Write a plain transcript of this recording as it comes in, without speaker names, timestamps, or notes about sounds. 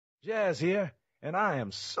Jazz here, and I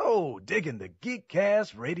am so digging the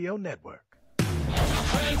Geekcast Radio Network.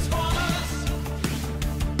 Transformers,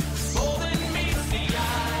 golden meets the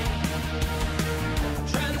eye.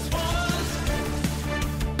 Transformers,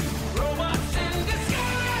 robots in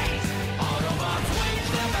disguise. Autobots wage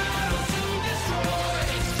the battle to destroy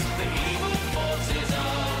the evil forces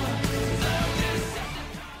of the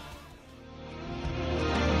Decepticons.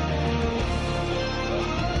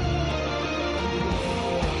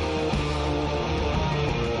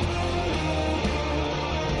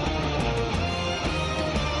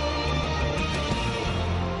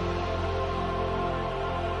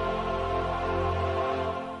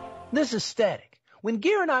 This is Static. When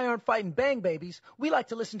Gear and I aren't fighting bang babies, we like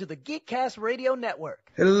to listen to the Geekcast Radio Network.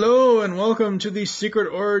 Hello and welcome to the Secret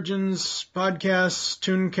Origins podcast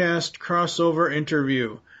Tooncast crossover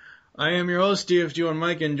interview. I am your host, DFG and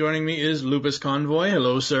Mike, and joining me is Lupus Convoy.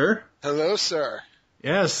 Hello, sir. Hello, sir.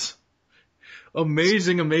 Yes.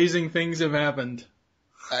 Amazing things have happened.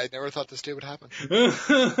 I never thought this day would happen.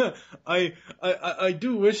 I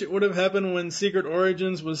do wish it would have happened when Secret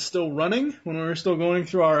Origins was still running, when we were still going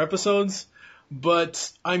through our episodes, but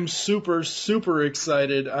I'm super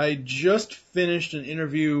excited. I just finished an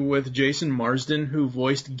interview with Jason Marsden, who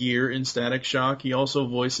voiced Gear in Static Shock. He also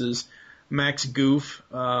voices Max Goof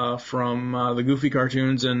from the Goofy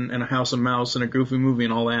cartoons and A House of Mouse and a Goofy movie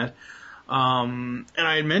and all that. And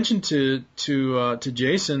I had mentioned to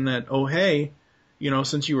Jason that, oh hey, you know,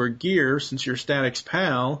 since you were Gear, since you're Static's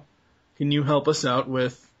pal, can you help us out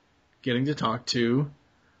with getting to talk to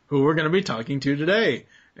who we're going to be talking to today?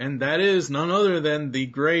 And that is none other than the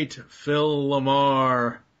great Phil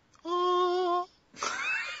LaMarr.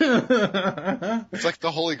 It's like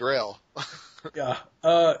the Holy Grail. Yeah.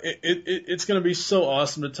 It's going to be so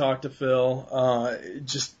awesome to talk to Phil.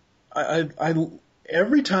 I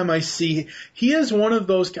every time I see, he is one of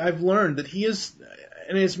those, I've learned that he is,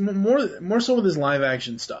 and it's more so with his live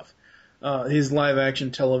action stuff, his live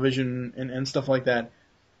action television and stuff like that.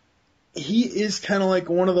 He is kind of like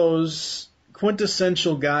one of those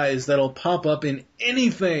quintessential guys that'll pop up in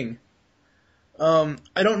anything. I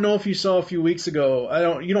don't know if you saw a few weeks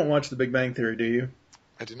ago. You don't watch The Big Bang Theory, do you?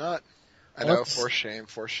 I do not. I know, for shame.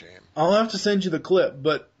 I'll have to send you the clip,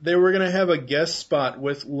 but they were going to have a guest spot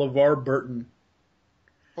with LeVar Burton.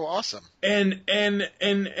 Oh, awesome. And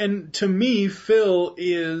to me, Phil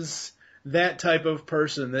is that type of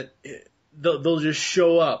person that they'll just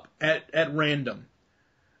show up at random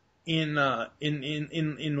in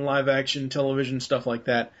live action television, stuff like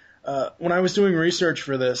that. When I was doing research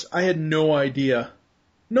for this, I had no idea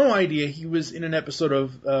he was in an episode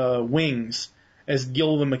of Wings as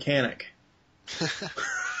Gil the Mechanic.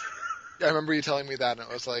 I remember you telling me that, and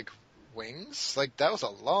it was like, Wings? Like, that was a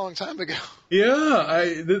long time ago.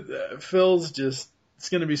 Yeah, Phil's just, it's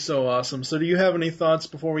going to be so awesome. So do you have any thoughts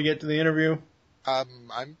before we get to the interview? I'm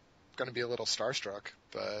going to be a little starstruck,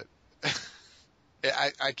 but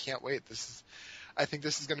I can't wait. I think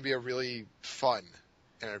this is going to be a really fun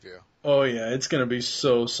interview. Oh yeah, it's going to be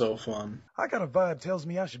so fun. I got a vibe tells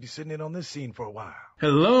me I should be sitting in on this scene for a while.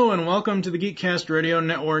 Hello and welcome to the Geekcast Radio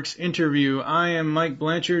Network's interview. I am Mike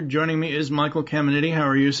Blanchard. Joining me is Michael Caminiti. How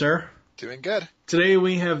are you, sir? Doing good. Today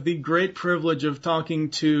we have the great privilege of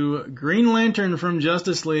talking to Green Lantern from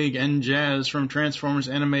Justice League and Jazz from Transformers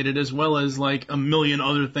Animated, as well as like a million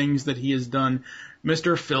other things that he has done,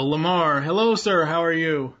 Mr. Phil LaMarr. Hello, sir. How are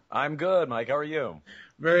you? I'm good, Mike. How are you?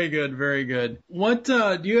 Very good. What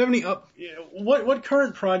do you have any what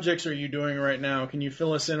current projects are you doing right now? Can you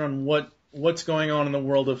fill us in on what's going on in the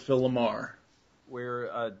world of Phil LaMarr?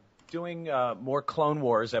 We're doing more Clone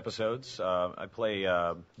Wars episodes. I play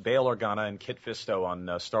Bail Organa and Kit Fisto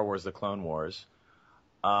on Star Wars: The Clone Wars.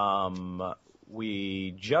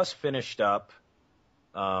 We just finished up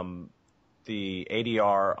the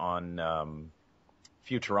ADR on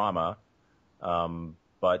Futurama.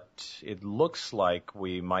 But it looks like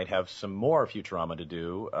we might have some more Futurama to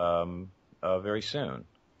do very soon.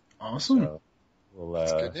 Awesome. So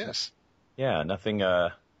That's good news. Yeah, nothing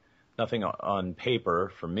on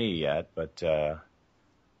paper for me yet, but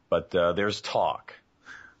there's talk.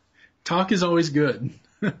 Talk is always good.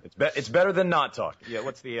 It's better than not talk. Yeah,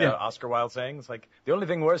 what's the Oscar Wilde saying? It's like the only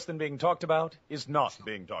thing worse than being talked about is not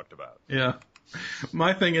being talked about. Yeah.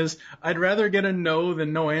 My thing is, I'd rather get a no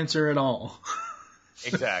than no answer at all.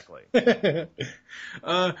 Exactly.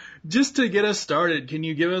 Just to get us started, can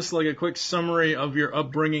you give us like a quick summary of your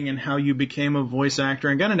upbringing and how you became a voice actor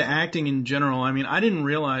and got into acting in general? I mean, I didn't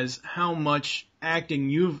realize how much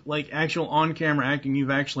acting actual on-camera acting you've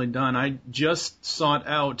actually done. I just sought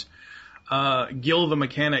out Gil the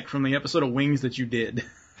Mechanic from the episode of Wings that you did.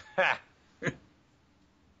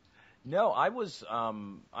 No, I was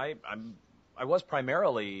I was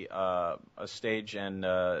primarily a stage and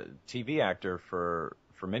TV actor for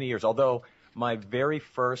many years. Although my very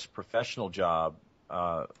first professional job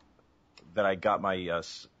that I got my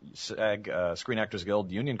SAG Screen Actors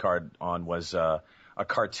Guild union card on was a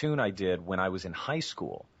cartoon I did when I was in high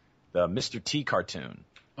school, the Mr. T cartoon.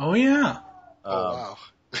 Oh yeah. Oh, wow.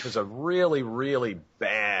 It was a really, really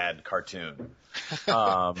bad cartoon.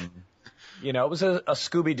 It was a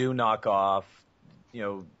Scooby-Doo knockoff,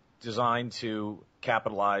 designed to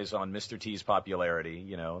capitalize on Mr. T's popularity.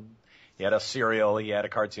 He had a cereal, he had a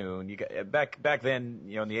cartoon. Back then,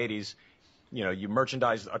 in the 80s, you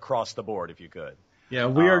merchandised across the board if you could. Yeah,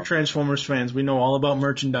 we are Transformers fans. We know all about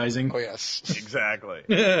merchandising. Oh, yes. Exactly.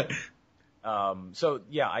 So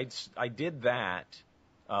yeah, I did that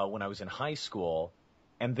when I was in high school,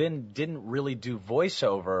 and then didn't really do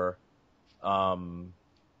voiceover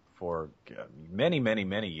for many, many,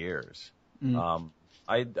 many years.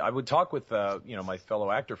 I would talk with my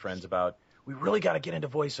fellow actor friends about, we really got to get into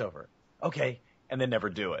voiceover, okay, and then never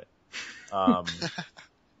do it.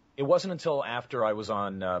 It wasn't until after I was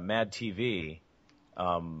on Mad TV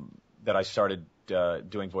that I started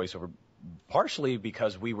doing voiceover, partially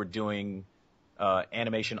because we were doing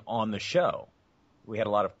animation on the show. We had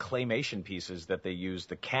a lot of claymation pieces that they used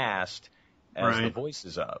the cast as the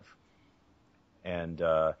voices of, and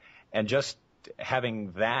just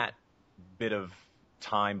having that bit of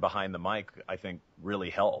time behind the mic, I think,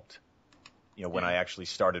 really helped. When I actually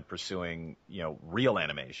started pursuing real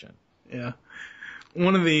animation. Yeah.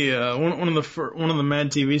 One of the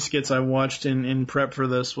Mad TV skits I watched in prep for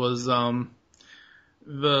this was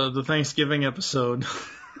the Thanksgiving episode.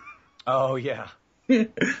 Oh yeah.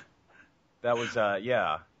 That was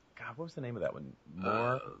yeah. God, what was the name of that one? More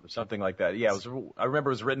or something like that. Yeah, I remember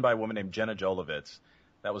it was written by a woman named Jenna Jolovitz.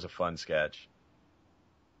 That was a fun sketch.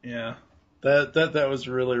 Yeah. That was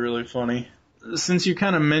really, really funny. Since you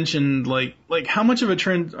kind of mentioned like how much of a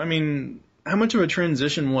transition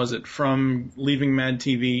was it from leaving Mad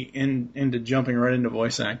TV into jumping right into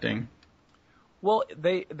voice acting? Well,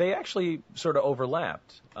 they actually sort of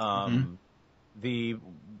overlapped. The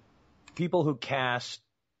people who cast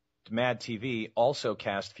Mad TV also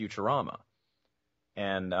cast Futurama,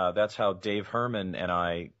 and that's how Dave Herman and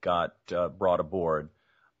I got brought aboard.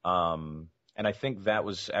 And I think that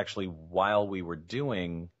was actually while we were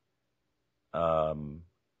doing Mad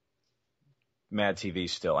TV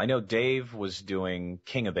still. I know Dave was doing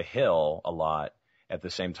King of the Hill a lot at the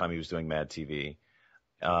same time he was doing Mad TV.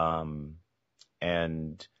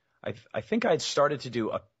 And I think I'd started to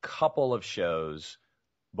do a couple of shows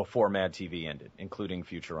before Mad TV ended, including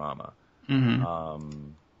Futurama.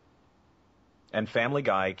 And Family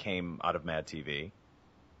Guy came out of Mad TV.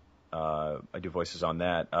 I do voices on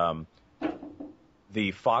that.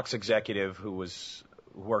 The Fox executive who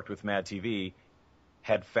worked with Mad TV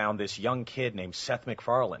had found this young kid named Seth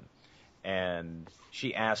MacFarlane, and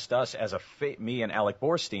she asked us me and Alec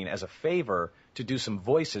Borstein as a favor to do some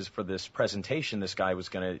voices for this presentation this guy was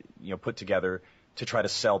going to put together to try to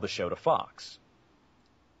sell the show to Fox.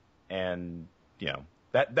 And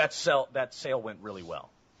that sale went really well.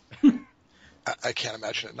 I can't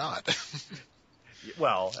imagine it not.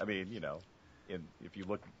 Well, I mean, if you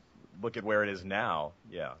look at where it is now,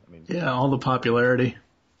 yeah, all the popularity.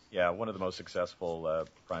 Yeah, one of the most successful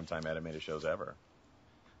primetime animated shows ever.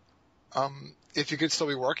 If you could still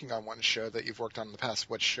be working on one show that you've worked on in the past,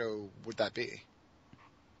 what show would that be?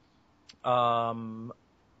 Samurai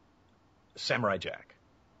Jack.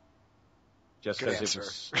 Just Good because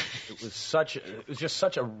answer. it was just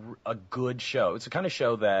such a good show. It's the kind of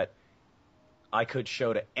show that I could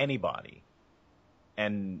show to anybody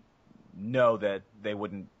and know that they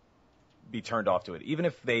wouldn't be turned off to it, even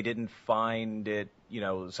if they didn't find it,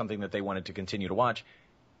 something that they wanted to continue to watch.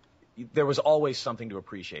 There was always something to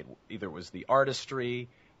appreciate. Either it was the artistry,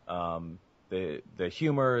 the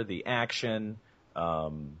humor, the action,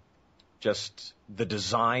 just the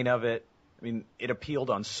design of it. I mean, it appealed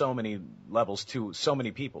on so many levels to so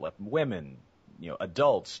many people, women,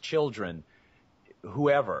 adults, children,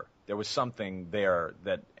 whoever. There was something there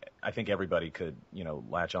that I think everybody could,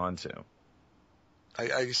 latch on to.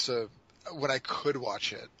 I used to, when I could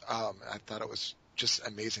watch it, I thought it was just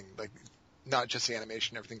amazing. Like, not just the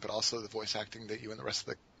animation and everything, but also the voice acting that you and the rest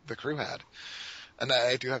of the crew had. And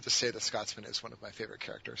I do have to say that Scotsman is one of my favorite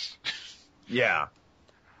characters. Yeah.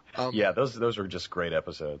 Those were just great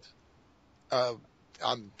episodes.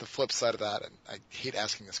 On the flip side of that, and I hate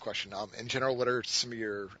asking this question, in general, what are some of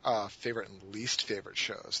your favorite and least favorite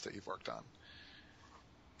shows that you've worked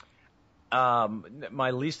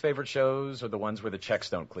My least favorite shows are the ones where the checks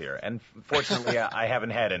don't clear, and fortunately, I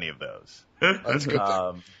haven't had any of those. That's a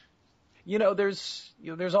good thing.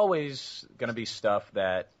 There's always going to be stuff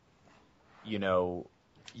that,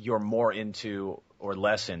 you're more into or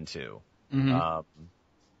less into. But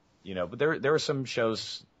there are some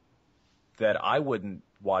shows that I wouldn't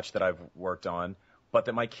watch that I've worked on, but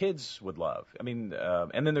that my kids would love. I mean,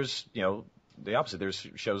 and then there's, the opposite. There's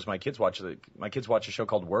shows my kids watch. My kids watch a show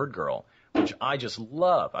called Word Girl, which I just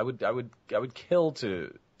love. I would kill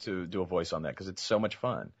to do a voice on that because it's so much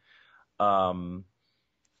fun. I'm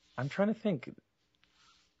trying to think.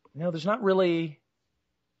 There's not really.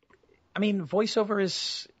 I mean, voiceover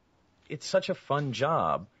it's such a fun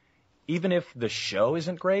job. Even if the show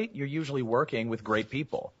isn't great, you're usually working with great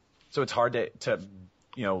people. So it's hard to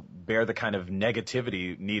bear the kind of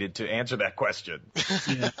negativity needed to answer that question.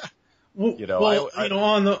 Yeah.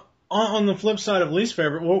 On the flip side of least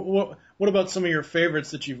favorite, what about some of your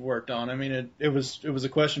favorites that you've worked on? I mean, it was a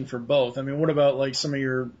question for both. I mean, what about like some of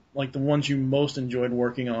your the ones you most enjoyed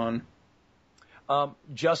working on?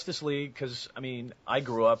 Justice League, because I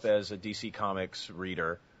grew up as a DC Comics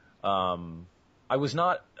reader. I was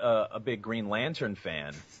not a big Green Lantern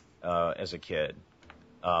fan as a kid.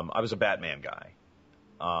 I was a Batman guy.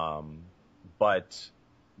 But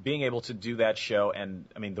being able to do that show, and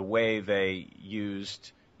the way they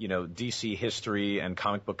used DC history and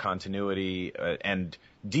comic book continuity and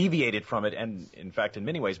deviated from it, and in fact in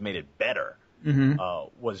many ways made it better,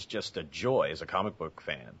 was just a joy as a comic book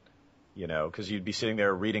fan. Because you'd be sitting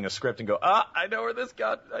there reading a script and go, I know where they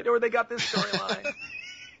got this storyline.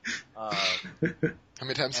 How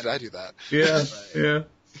many times did I do that? Yeah, yeah.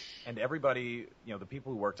 And everybody, the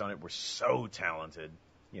people who worked on it were so talented.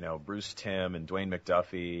 Bruce Timm and Dwayne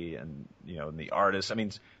McDuffie and, and the artists.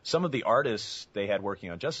 Some of the artists they had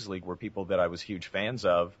working on Justice League were people that I was huge fans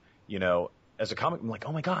of. As a comic, I'm like,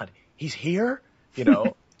 oh my God, he's here?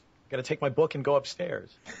 Got to take my book and go upstairs.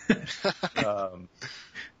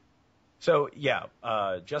 So yeah,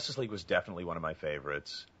 Justice League was definitely one of my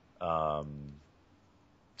favorites.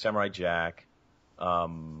 Samurai Jack,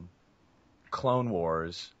 Clone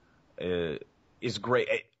Wars is great.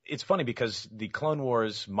 It's funny because the Clone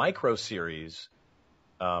Wars micro series,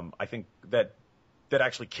 I think that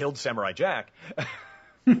actually killed Samurai Jack,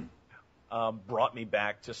 brought me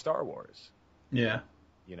back to Star Wars. Yeah,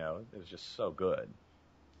 it was just so good.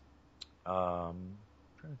 I'm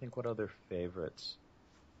trying to think what other favorites.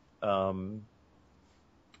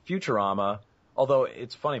 Futurama, although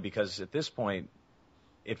it's funny because at this point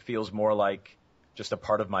it feels more like just a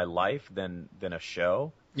part of my life than a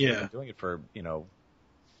show. Yeah. I've been doing it for,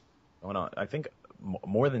 I think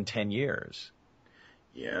more than 10 years.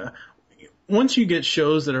 Yeah. Once you get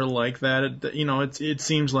shows that are like that, it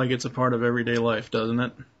seems like it's a part of everyday life, doesn't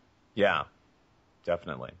it? Yeah,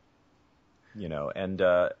 definitely. And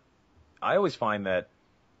I always find that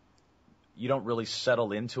you don't really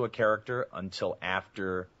settle into a character until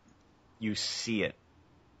after you see it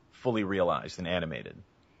fully realized and animated.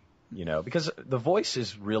 Because the voice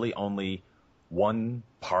is really only one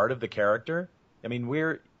part of the character.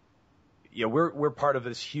 We're part of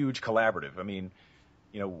this huge collaborative.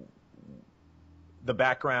 The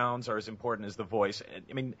backgrounds are as important as the voice.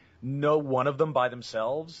 No one of them by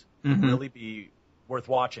themselves would really be worth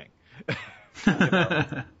watching.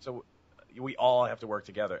 So we all have to work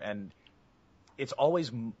together, and it's always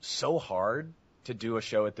so hard to do a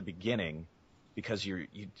show at the beginning because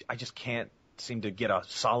I just can't seem to get a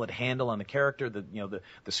solid handle on the character. The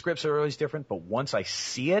scripts are always different, but once I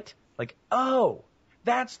see it, like, oh,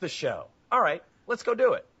 that's the show. All right, let's go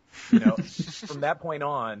do it. From that point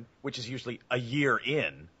on, which is usually a year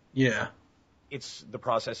in. Yeah. The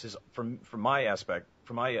process is from my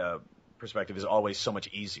perspective is always so much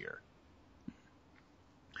easier.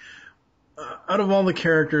 Out of all the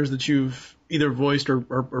characters that you've either voiced or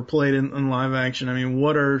played in live action,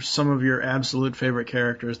 what are some of your absolute favorite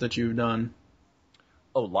characters that you've done?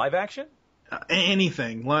 Oh, live action?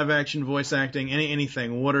 Anything. Live action, voice acting,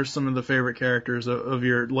 anything. What are some of the favorite characters of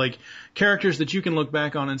your, characters that you can look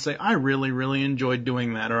back on and say, I really, really enjoyed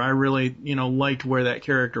doing that, or I really, liked where that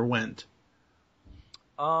character went?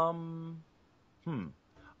 Well,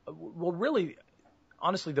 really,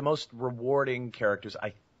 honestly, the most rewarding characters,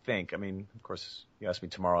 I think, of course, you ask me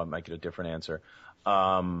tomorrow, I might get a different answer.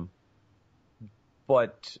 But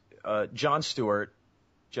Jon Stewart,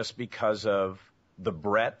 just because of the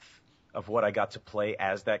breadth of what I got to play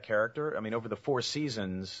as that character. Over the 4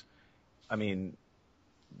 seasons,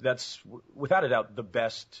 that's without a doubt the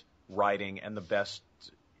best writing and the best,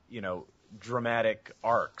 dramatic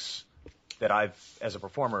arcs that I've, as a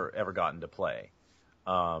performer, ever gotten to play.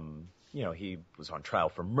 he was on trial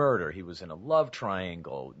for murder. He was in a love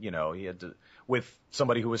triangle. He had to, with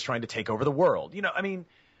somebody who was trying to take over the world. I mean,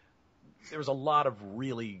 there was a lot of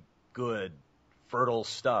really good, fertile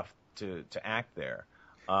stuff to act there.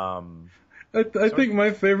 I think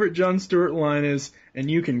my favorite Jon Stewart line is,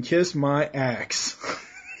 "And you can kiss my axe."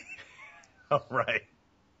 Oh, right.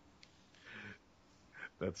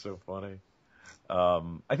 That's so funny.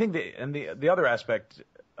 I think the other aspect,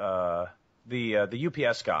 the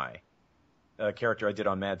UPS guy, character I did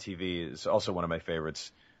on Mad TV, is also one of my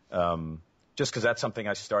favorites. Just because that's something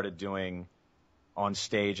I started doing on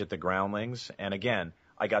stage at the Groundlings, and again,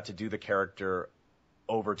 I got to do the character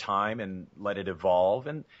over time and let it evolve,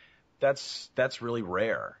 and that's really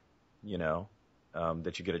rare,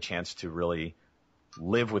 that you get a chance to really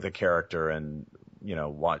live with a character and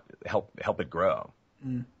help it grow.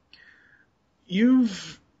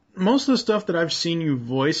 Most of the stuff that I've seen you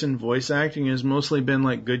voice in voice acting has mostly been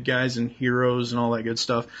like good guys and heroes and all that good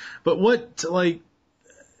stuff. But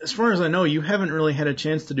as far as I know, you haven't really had a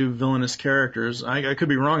chance to do villainous characters. I could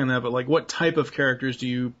be wrong on that, but what type of characters do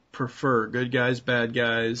you prefer? Good guys, bad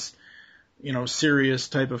guys, serious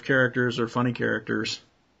type of characters or funny characters?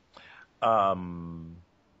 I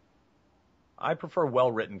prefer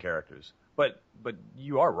well-written characters, but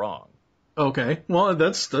you are wrong. Okay, well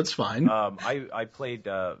that's fine. I played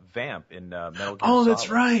Vamp in Metal Gear Solid. Oh, that's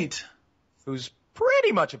right. Who's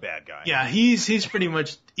pretty much a bad guy. Yeah, he's pretty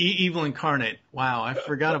much evil incarnate. Wow, I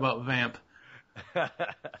forgot about Vamp.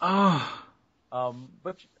 Oh.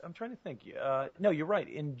 But I'm trying to think. No, you're right.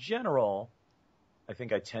 In general, I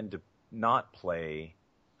think I tend to not play.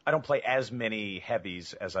 I don't play as many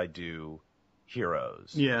heavies as I do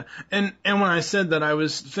heroes. Yeah, and when I said that, I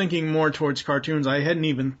was thinking more towards cartoons. I hadn't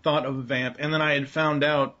even thought of Vamp, and then I had found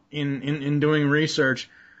out in doing research,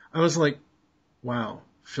 I was like, wow,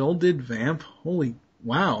 Phil did Vamp? Holy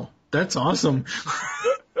wow, that's awesome.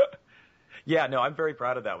 Yeah, no, I'm very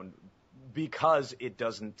proud of that one because it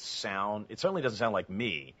certainly doesn't sound like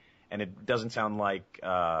me, and it doesn't sound like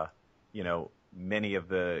many of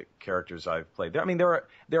the characters I've played. I mean, there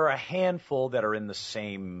are a handful that are in the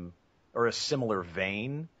same or a similar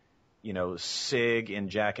vein, Sig in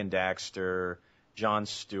Jack and Daxter, Jon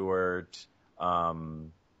Stewart,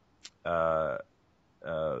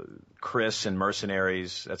 Chris in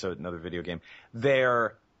Mercenaries. That's another video game.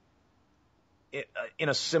 They're in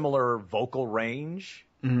a similar vocal range.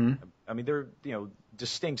 Mm-hmm. I mean, they're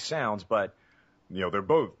distinct sounds, but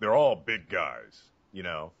they're all big guys,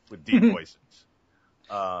 with deep voices.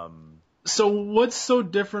 So what's so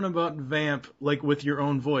different about Vamp, with your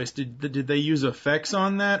own voice? Did they use effects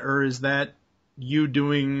on that, or is that you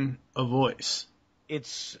doing a voice?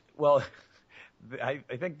 Well, I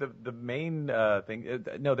think the main thing.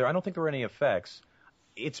 No, I don't think there were any effects.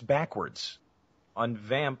 It's backwards. On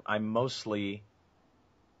Vamp, I'm mostly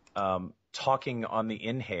talking on the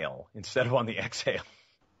inhale instead of on the exhale.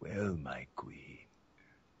 Well, my queen.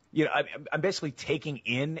 I'm basically taking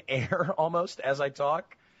in air almost as I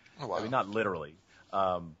talk. Oh, wow. I mean, not literally,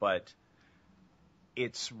 but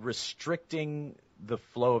it's restricting the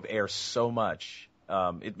flow of air so much.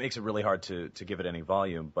 It makes it really hard to give it any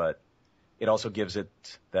volume, but it also gives it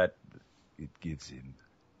that. It gives him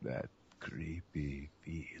that creepy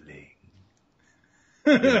feeling.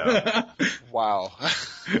 Wow.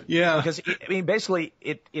 Yeah. Because basically,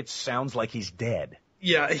 it sounds like he's dead.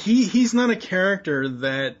 Yeah, he's not a character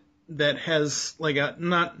that has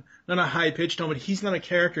not a high pitched tone, but he's not a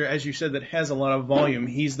character, as you said, that has a lot of volume.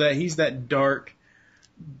 He's that dark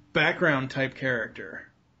background type character.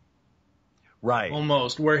 Right.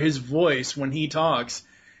 Almost, where his voice, when he talks,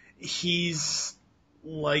 he's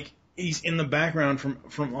in the background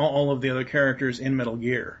from all of the other characters in Metal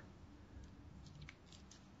Gear.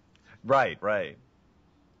 Right.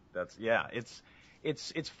 That's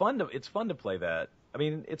it's fun to play that. I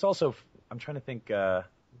mean, it's also, I'm trying to think, the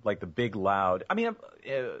big loud. I mean,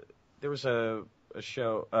 there was a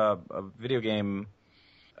show, a video game,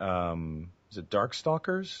 is it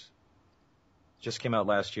Darkstalkers? Just came out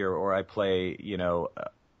last year, or I play,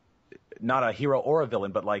 not a hero or a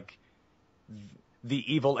villain, but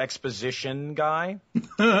the evil exposition guy.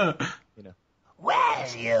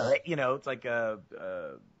 Where's you? It's like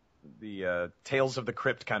the Tales of the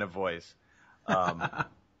Crypt kind of voice.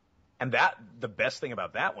 And the best thing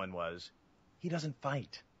about that one was he doesn't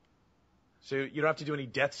fight. So you don't have to do any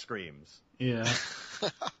death screams. Yeah.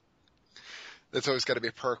 That's always got to be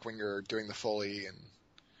a perk when you're doing the Foley and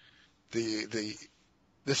the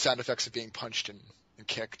sound effects of being punched and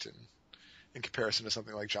kicked, and in comparison to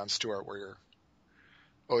something like Jon Stewart, where you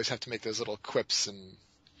always have to make those little quips and,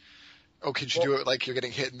 could you do it like you're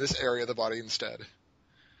getting hit in this area of the body instead?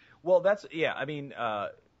 Well, I mean,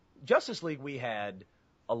 Justice League, we had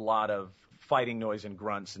a lot of fighting noise and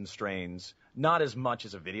grunts and strains. Not as much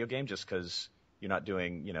as a video game, just because you're not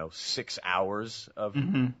doing, 6 hours of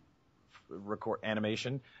record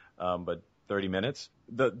animation, but 30 minutes.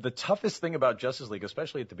 The toughest thing about Justice League,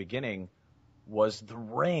 especially at the beginning, was the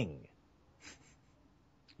ring.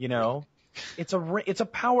 It's a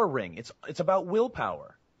power ring. It's about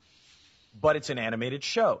willpower. But it's an animated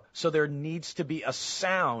show, so there needs to be a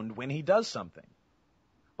sound when he does something.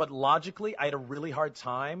 But logically, I had a really hard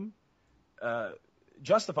time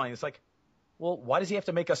justifying. It's like, well, why does he have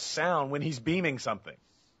to make a sound when he's beaming something?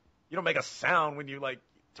 You don't make a sound when you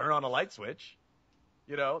turn on a light switch.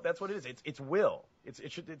 That's what it is. It's will.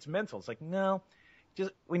 It's mental. It's like, no,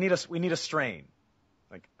 just we need a strain.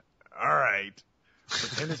 Like, all right,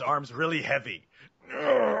 pretend his arm's really heavy.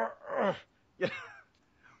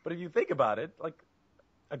 But if you think about it,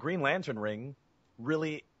 a Green Lantern ring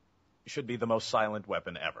really should be the most silent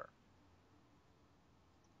weapon ever.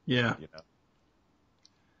 Yeah.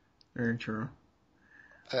 Very true.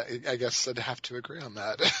 I guess I'd have to agree on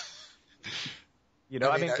that.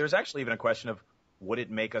 I mean, there's actually even a question of, would it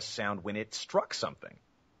make a sound when it struck something?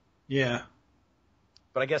 Yeah.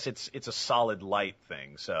 But I guess it's a solid light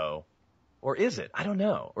thing, so... Or is it? I don't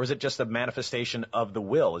know. Or is it just a manifestation of the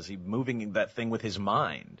will? Is he moving that thing with his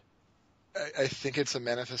mind? I think it's a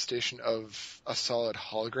manifestation of a solid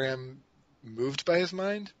hologram moved by his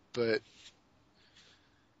mind, but...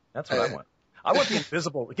 That's what I want. I want the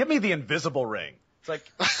invisible... Give me the invisible ring. It's like,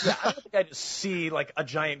 I don't think I just see, a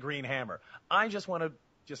giant green hammer. I just want to,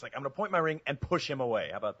 I'm going to point my ring and push him away.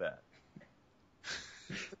 How about that?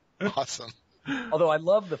 Awesome. Although I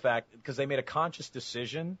love the fact, because they made a conscious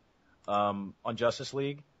decision... on Justice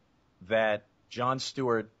League, that Jon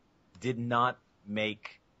Stewart did not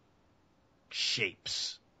make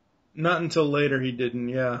shapes. Not until later he didn't,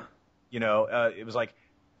 yeah. It was like,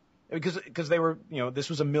 because they were, this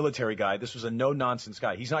was a military guy, this was a no-nonsense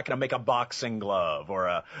guy. He's not going to make a boxing glove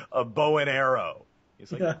or a bow and arrow.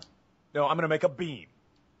 He's like, no, I'm going to make a beam.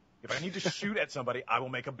 If I need to shoot at somebody, I will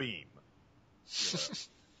make a beam.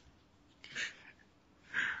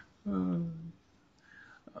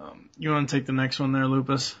 You want to take the next one there,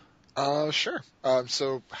 Lupus? Sure.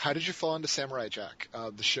 So how did you fall into Samurai Jack?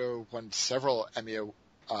 The show won several Emmy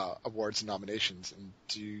awards and nominations, and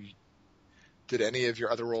did any of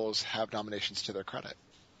your other roles have nominations to their credit?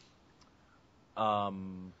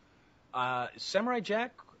 Samurai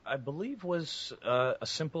Jack, I believe, was a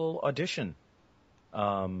simple audition.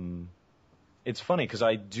 It's funny, because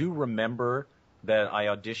I do remember that I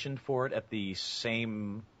auditioned for it at the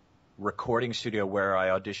same recording studio where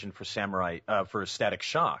I auditioned for Static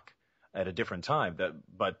Shock at a different time.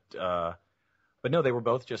 But no, they were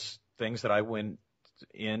both just things that I went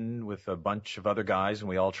in with a bunch of other guys, and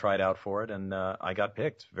we all tried out for it, and I got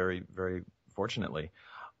picked very, very fortunately.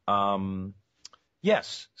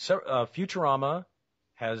 Yes, so Futurama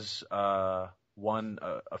has won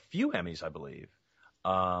a few Emmys, I believe.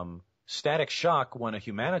 Static Shock won a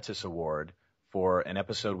Humanitas Award for an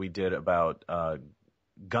episode we did about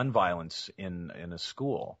gun violence in a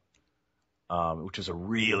school, which is a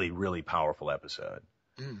really, really powerful episode.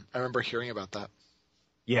 I remember hearing about that.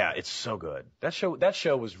 Yeah, it's so good. That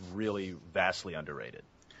show was really vastly underrated.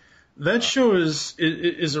 That show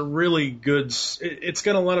is a really good. It's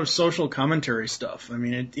got a lot of social commentary stuff. I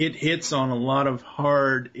mean, it hits on a lot of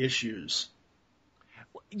hard issues.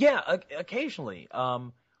 Yeah, occasionally,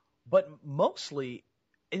 but mostly,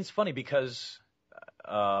 it's funny because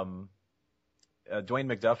Dwayne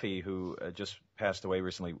McDuffie, who just passed away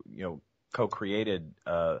recently, co-created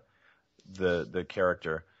the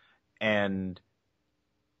character, and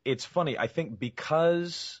it's funny. I think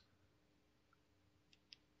because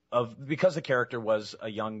the character was a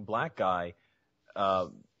young black guy,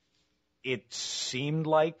 it seemed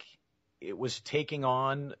like it was taking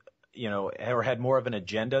on, or had more of an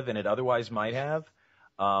agenda than it otherwise might have.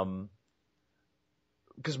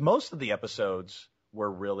 Because most of the episodes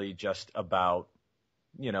were really just about,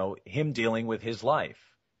 him dealing with his life,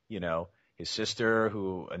 his sister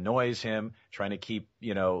who annoys him, trying to keep,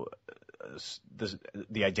 the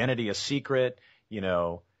identity a secret,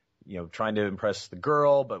 trying to impress the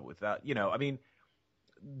girl, but without, many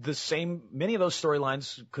of those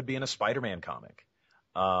storylines could be in a Spider-Man comic.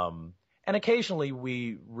 And occasionally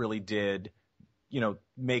we really did,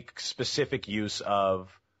 make specific use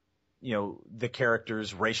of, the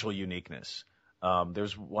character's racial uniqueness.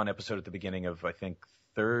 There's one episode at the beginning of, I think,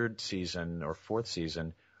 third season or fourth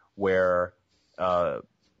season where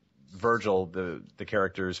Virgil, the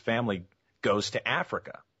character's family, goes to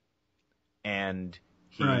Africa. And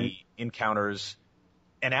he encounters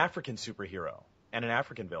an African superhero and an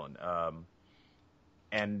African villain.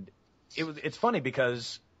 And it's funny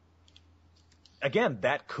because, again,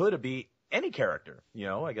 that could be any character.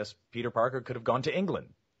 I guess Peter Parker could have gone to England.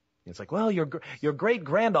 It's like, well, your great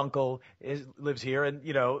granduncle lives here, and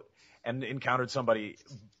and encountered somebody.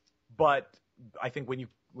 But I think when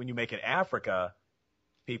you make it Africa,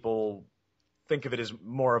 people think of it as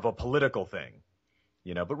more of a political thing,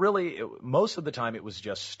 But really, most of the time, it was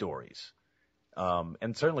just stories.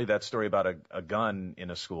 And certainly that story about a gun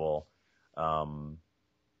in a school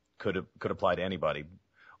could apply to anybody.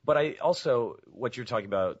 But I also, what you're talking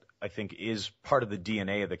about, I think, is part of the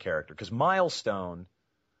DNA of the character. Because Milestone,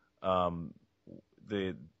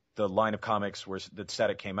 the line of comics that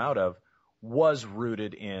Static came out of, was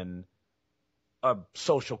rooted in a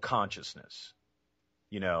social consciousness.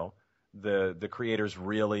 The creators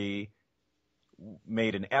really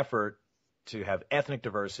made an effort to have ethnic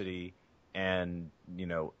diversity and,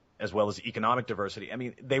 as well as economic diversity. I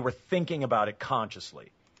mean, they were thinking about it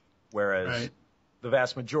consciously, whereas the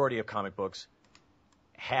vast majority of comic books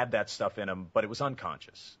had that stuff in them, but it was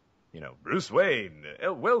unconscious. Bruce Wayne,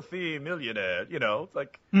 a wealthy millionaire, it's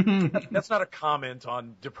like, that's not a comment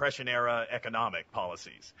on Depression era economic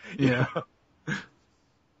policies. Yeah.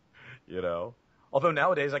 Although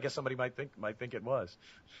nowadays, I guess somebody might think it was.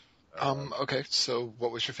 Okay, so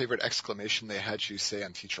what was your favorite exclamation they had you say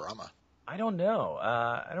on Futurama? I don't know.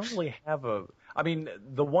 I don't really have I mean,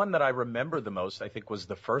 the one that I remember the most, I think, was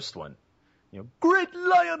the first one. Great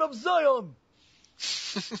Lion of Zion!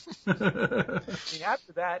 I mean,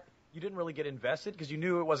 after that, you didn't really get invested because you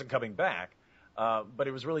knew it wasn't coming back. But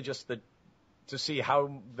it was really just to see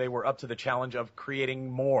how they were up to the challenge of creating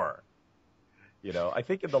more. I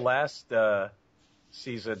think in the last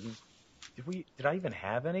season, did I even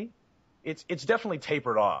have any? It's definitely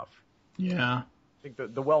tapered off. Yeah. I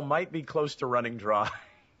think the well might be close to running dry.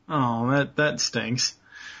 Oh, that stinks.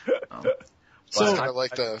 So it's kind of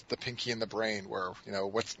like the Pinky and the Brain, where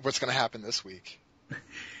what's going to happen this week.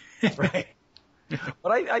 Right.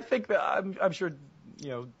 But I think that I'm sure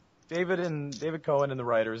David Cohen and the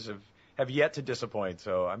writers have yet to disappoint.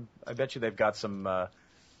 So I bet you they've got some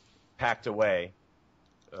packed away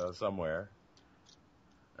somewhere.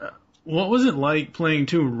 What was it like playing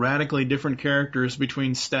two radically different characters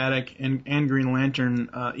between Static and Green Lantern,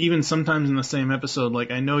 even sometimes in the same episode? Like,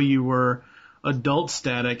 I know you were adult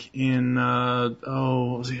Static in, what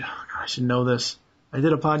was it? Oh, I should know this. I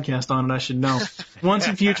did a podcast on it, I should know. Once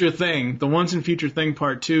and Future Thing, the Once and Future Thing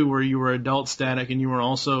Part 2, where you were adult Static and you were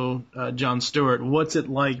also Jon Stewart. What's it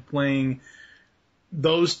like playing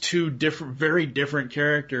those two very different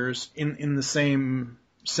characters in the same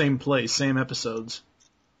place, same episodes?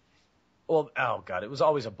 Well, oh God, it was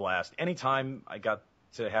always a blast. Anytime I got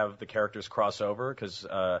to have the characters cross over, because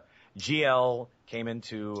GL came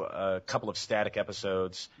into a couple of Static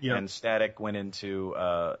episodes, and Static went into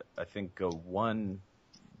I think one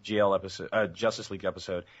GL episode, Justice League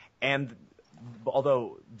episode. And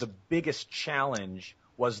although the biggest challenge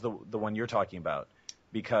was the one you're talking about,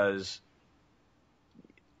 because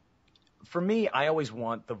for me, I always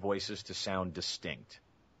want the voices to sound distinct.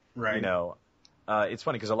 Right. It's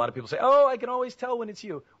funny because a lot of people say, "Oh, I can always tell when it's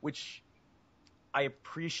you," which I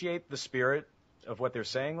appreciate the spirit of what they're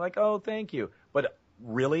saying. Like, "Oh, thank you," but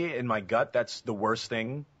really, in my gut, that's the worst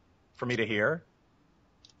thing for me to hear.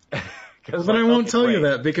 But I won't tell you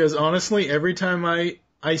that, because honestly, every time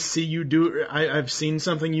I see you do, I've seen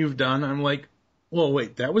something you've done, I'm like, well,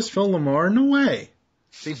 wait, that was Phil LaMarr? No way.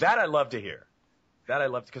 See, that I love to hear. That I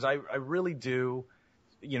love, because I really do,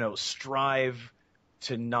 strive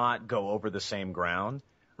to not go over the same ground.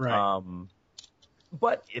 Right.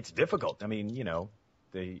 But it's difficult. I mean,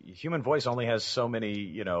 the human voice only has so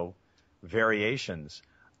many, variations.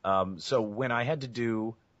 So when I had to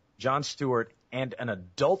do Jon Stewart and an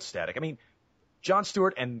adult Static, I mean, Jon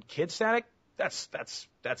Stewart and kid Static, that's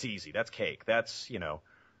easy. That's cake. That's, you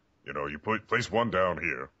place one down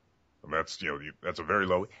here, and that's, that's a very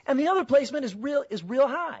low. And the other placement is real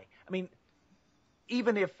high. I mean,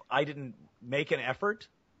 even if I didn't make an effort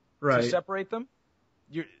to separate them,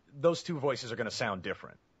 those two voices are going to sound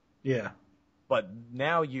different. Yeah. But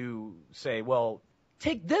now you say, well,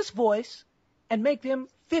 take this voice and make them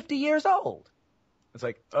 50 years old. It's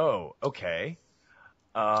like, oh, okay.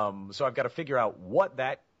 So I've got to figure out what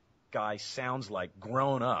that guy sounds like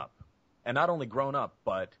grown up. And not only grown up,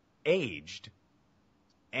 but aged.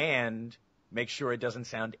 And make sure it doesn't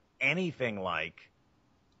sound anything like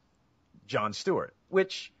Jon Stewart,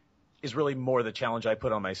 which is really more the challenge I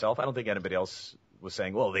put on myself. I don't think anybody else was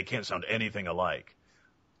saying, well, they can't sound anything alike.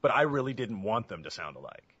 But I really didn't want them to sound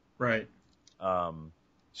alike. Right.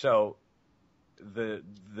 So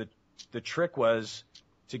the trick was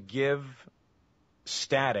to give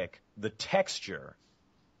Static the texture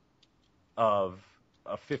of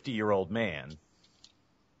a 50-year-old man,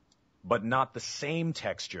 but not the same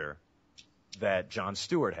texture that Jon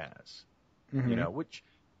Stewart has.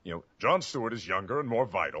 Mm-hmm. Jon Stewart is younger and more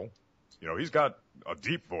vital. He's got a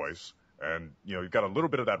deep voice, and, you've got a little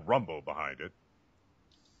bit of that rumble behind it.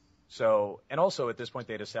 So, and also at this point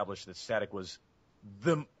they had established that Static was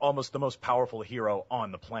almost the most powerful hero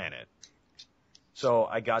on the planet. So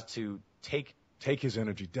I got to take his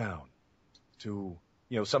energy down to,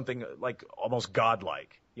 something like almost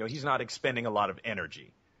godlike. He's not expending a lot of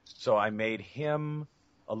energy. So I made him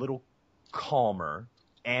a little calmer,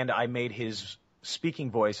 and I made his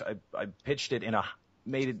speaking voice, I pitched it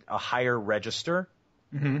made it a higher register.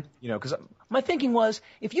 Mm-hmm. Because My thinking was,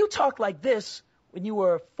 if you talked like this when you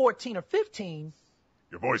were 14 or 15,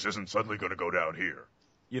 Your voice isn't suddenly going to go down here.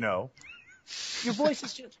 your voice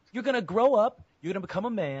is just, you're going to grow up, you're going to become a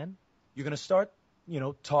man, you're going to start,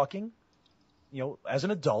 talking, as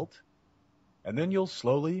an adult, And then you'll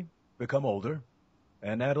slowly become older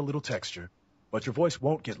and add a little texture. But your voice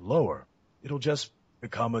won't get lower. It'll just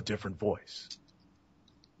become a different voice.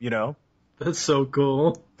 That's so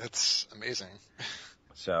cool. That's amazing.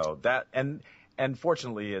 So that, and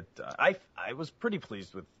fortunately, I was pretty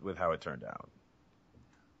pleased with how it turned out.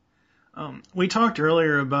 We talked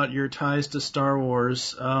earlier about your ties to Star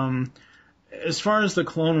Wars. As far as the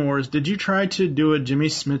Clone Wars, did you try to do a Jimmy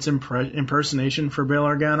Smits impersonation for Bail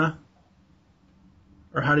Organa?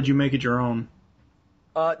 Or how did you make it your own?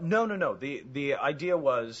 No. The idea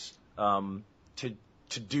was to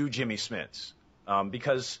do Jimmy Smits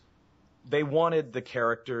because they wanted the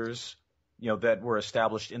characters that were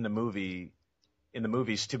established in the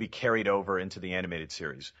movies to be carried over into the animated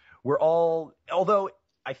series. Although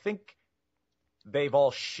I think they've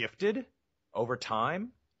all shifted over time.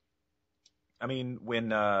 I mean, when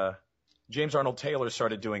James Arnold Taylor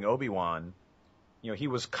started doing Obi-Wan, he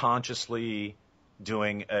was consciously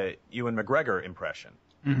doing a Ewan McGregor impression.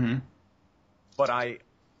 Mm-hmm. But I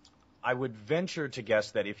would venture to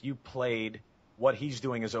guess that if you played what he's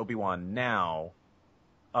doing as Obi-Wan now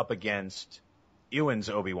up against Ewan's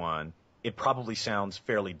Obi-Wan, it probably sounds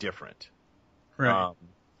fairly different. Right.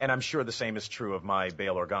 And I'm sure the same is true of my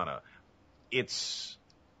Bail Organa.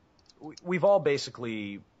 We've all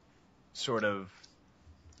basically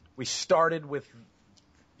we started with,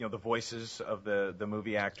 the voices of the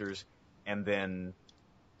movie actors, and then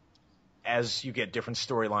as you get different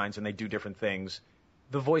storylines and they do different things,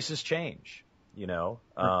 the voices change, Well,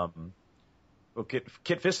 Kit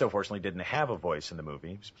Fisto, fortunately, didn't have a voice in the movie.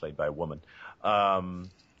 He was played by a woman.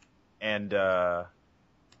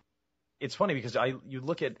 It's funny because you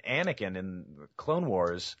look at Anakin in Clone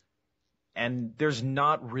Wars, and there's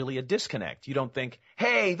not really a disconnect. You don't think,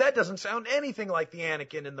 hey, that doesn't sound anything like the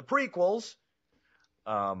Anakin in the prequels.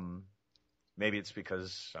 Maybe it's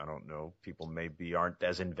because, I don't know, people maybe aren't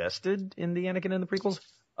as invested in the Anakin in the prequels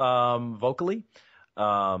vocally.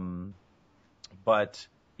 But,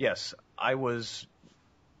 yes, I was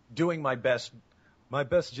doing my best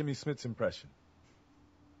Jimmy Smits impression.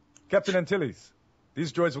 Captain Antilles,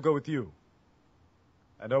 these droids will go with you.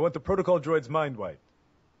 And I want the protocol droids mind wiped.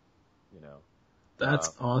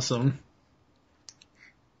 That's awesome.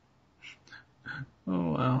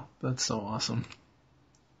 Oh, wow. That's so awesome.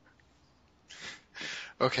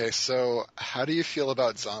 Okay, so how do you feel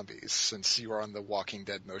about zombies since you are on the Walking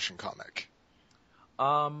Dead motion comic?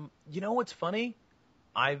 What's funny?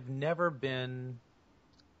 I've never been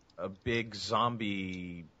a big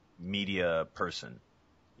zombie media person.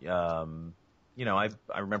 I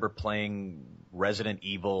remember playing Resident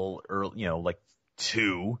Evil early, like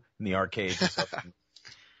 2 in the arcade and stuff, and,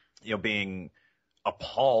 being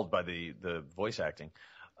appalled by the voice acting.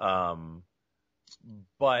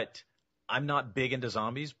 But I'm not big into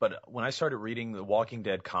zombies, but when I started reading the Walking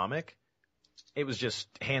Dead comic, it was just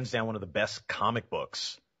hands down one of the best comic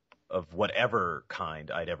books of whatever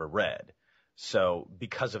kind I'd ever read. So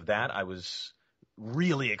because of that, I was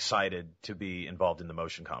really excited to be involved in the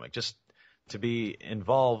motion comic. Just to be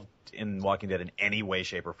involved in Walking Dead in any way,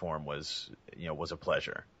 shape, or form was a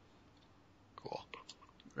pleasure. Cool.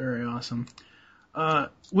 Very awesome.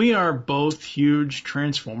 We are both huge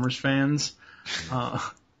Transformers fans.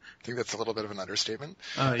 I think that's a little bit of an understatement.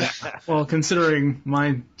 Yeah. Well, considering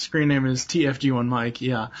my screen name is TFG1 Mike,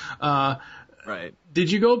 yeah. Right.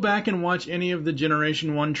 Did you go back and watch any of the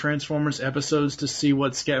Generation 1 Transformers episodes to see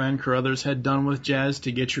what Scatman Carruthers had done with Jazz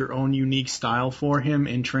to get your own unique style for him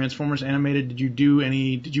in Transformers Animated?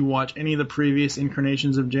 Did you watch any of the previous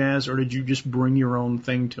incarnations of Jazz, or did you just bring your own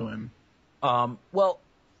thing to him? Well,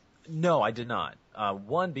 No, I did not.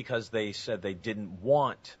 One, because they said they didn't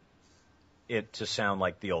want it to sound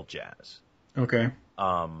like the old jazz. Okay.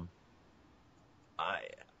 And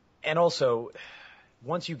also,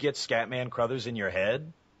 once you get Scatman Crothers in your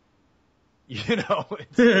head,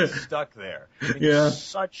 it's stuck there. I mean, Yeah. He's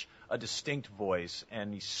such a distinct voice,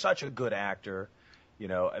 and he's such a good actor. It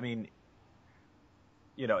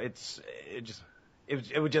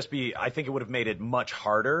would just be. I think it would have made it much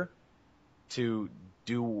harder to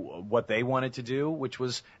do what they wanted to do, which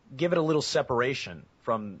was give it a little separation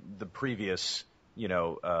from the previous,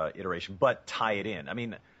 iteration, but tie it in. I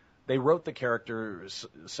mean, they wrote the characters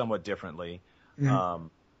somewhat differently.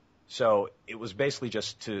 So it was basically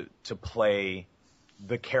just to play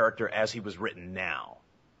the character as he was written now.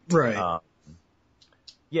 Right.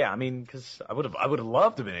 Yeah, I mean, because I would have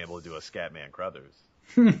loved to have been able to do a Scatman Crothers.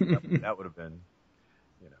 that would have been,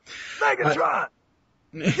 Megatron,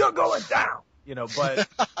 you're going down. But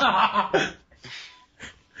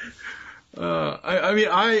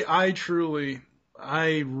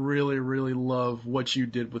I really, really love what you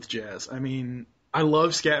did with Jazz. I mean, I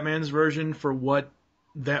love Scatman's version for what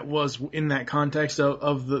that was in that context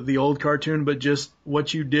of the old cartoon, but just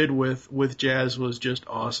what you did with Jazz was just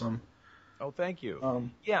awesome. Oh, thank you.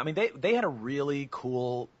 Yeah, I mean, they had a really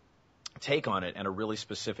cool take on it and a really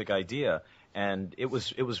specific idea, and it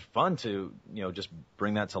was fun to just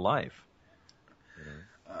bring that to life.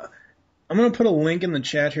 I'm going to put a link in the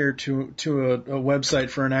chat here to a website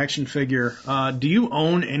for an action figure. Do you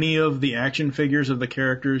own any of the action figures of the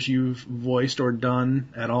characters you've voiced or done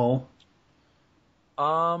at all?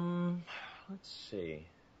 Let's see.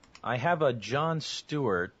 I have a Jon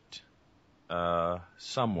Stewart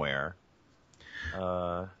somewhere.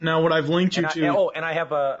 Now, what I've linked you to... and I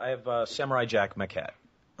have a Samurai Jack maquette.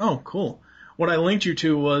 Oh, cool. What I linked you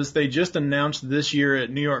to was they just announced this year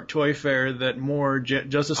at New York Toy Fair that more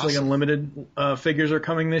Justice League Unlimited figures are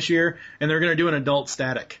coming this year, and they're going to do an adult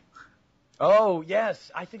static. Oh,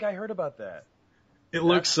 yes. I think I heard about that. It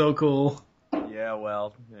looks so cool. Yeah,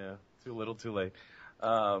 well, too little, too late.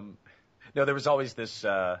 No, there was always this,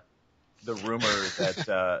 the rumor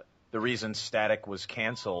that the reason Static was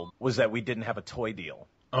canceled was that we didn't have a toy deal.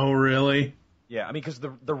 Oh, really? Yeah, I mean, because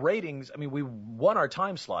the ratings, I mean, we won our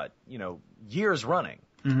time slot, years running.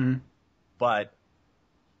 Mm-hmm. But,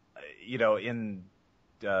 in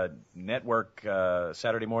network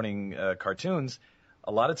Saturday morning cartoons,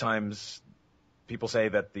 a lot of times people say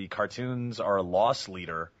that the cartoons are a loss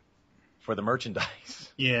leader for the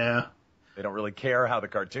merchandise. Yeah. They don't really care how the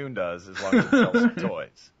cartoon does as long as it sells some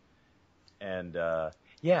toys. And,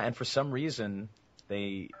 and for some reason,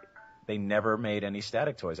 they never made any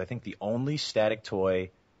Static toys. I think the only Static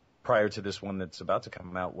toy prior to this one that's about to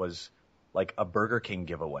come out was like a Burger King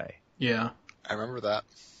giveaway. Yeah. I remember that.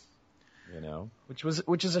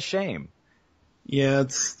 Which is a shame. Yeah,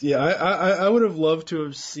 I would have loved to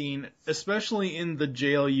have seen, especially in the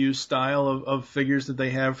JLU style of figures that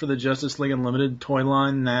they have for the Justice League Unlimited toy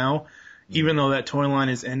line now, even though that toy line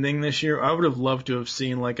is ending this year, I would have loved to have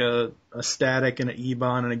seen like a Static and an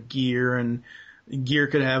Ebon and a Gear, and Gear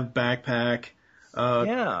could have backpack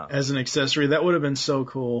as an accessory. That would have been so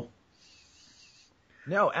cool.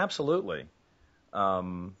 No, absolutely.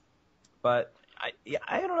 But I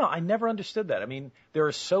don't know. I never understood that. I mean, there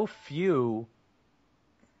are so few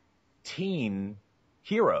teen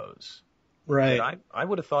heroes. Right. That I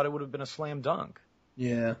would have thought it would have been a slam dunk.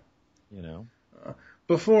 Yeah.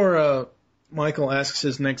 Before Michael asks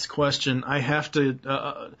his next question, I have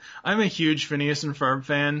to. I'm a huge Phineas and Ferb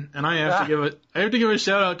fan, and I have to give a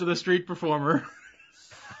shout out to the Street Performer.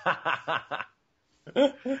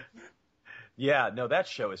 Yeah, no, that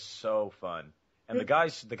show is so fun, and the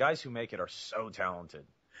guys who make it are so talented.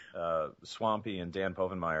 Swampy and Dan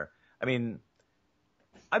Povenmire. I mean,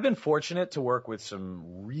 I've been fortunate to work with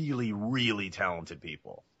some really, really talented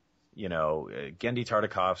people. Gendy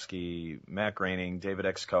Tartakovsky, Matt Groening, David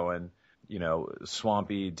X. Cohen.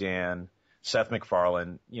 Swampy, Dan, Seth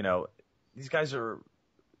MacFarlane, these guys are,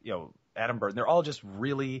 Adam Burton, they're all just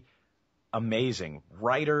really amazing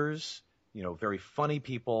writers, very funny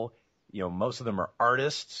people, most of them are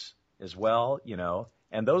artists as well,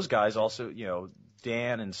 and those guys also,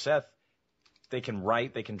 Dan and Seth, they can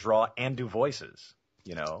write, they can draw, and do voices,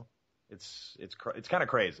 It's kind of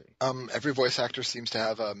crazy. Every voice actor seems to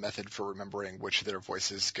have a method for remembering which of their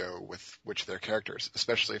voices go with which of their characters,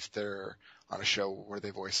 especially if they're on a show where they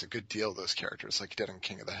voice a good deal of those characters, like you did on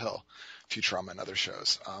King of the Hill, Futurama, and other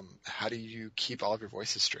shows. How do you keep all of your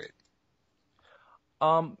voices straight?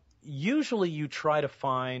 Usually you try to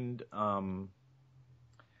find a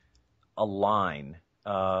line.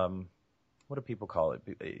 What do people call it?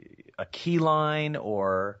 A key line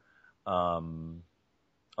or a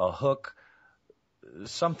hook,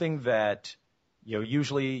 something that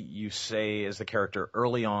usually you say as the character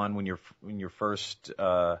early on when you're first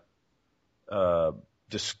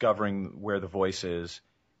discovering where the voice is,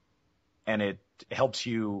 and it helps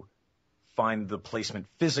you find the placement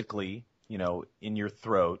physically, in your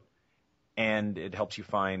throat, and it helps you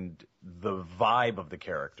find the vibe of the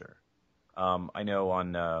character. I know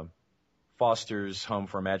on Foster's Home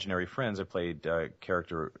for Imaginary Friends, I played a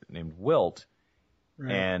character named Wilt,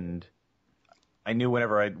 Right. and I knew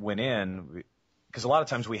whenever I went in, because a lot of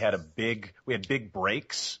times we had big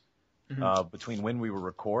breaks between when we would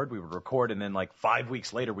record, and then like 5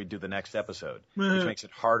 weeks later we'd do the next episode, which makes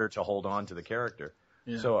it harder to hold on to the character.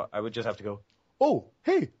 Yeah. So I would just have to go, Oh,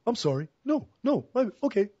 hey, I'm sorry. No,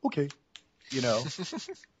 okay.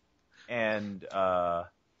 and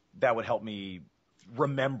that would help me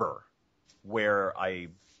remember where I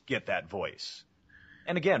get that voice.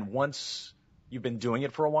 And again, once you've been doing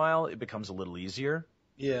it for a while, it becomes a little easier.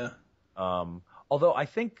 Yeah. Although I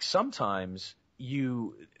think sometimes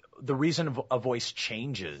the reason a voice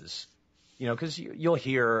changes, because you'll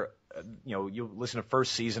hear, you'll listen to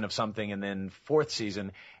first season of something and then fourth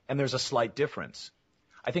season, and there's a slight difference.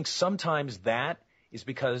 I think sometimes that is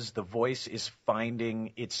because the voice is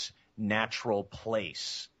finding its natural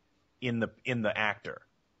place in the actor.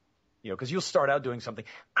 Because you'll start out doing something,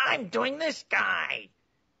 I'm doing this guy,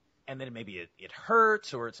 and then maybe it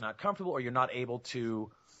hurts, or it's not comfortable, or you're not able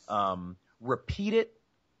to repeat it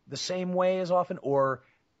the same way as often, or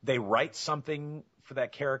they write something for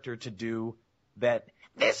that character to do that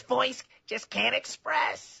this voice just can't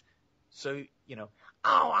express. So,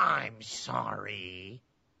 oh, I'm sorry.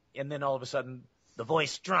 And then all of a sudden, the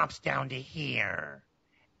voice drops down to here.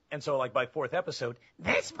 And so, like, by fourth episode,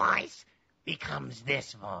 this voice becomes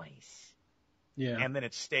this voice. Yeah. And then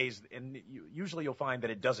it stays, and usually you'll find that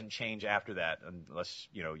it doesn't change after that, unless,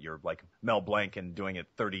 you're like Mel Blanc and doing it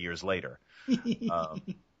 30 years later.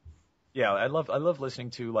 Yeah, I love listening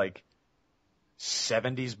to, like,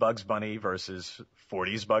 70s Bugs Bunny versus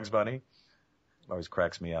 40s Bugs Bunny. It always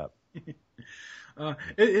cracks me up.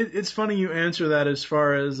 It's funny you answer that as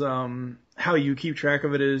far as how you keep track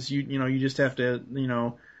of it is you just have to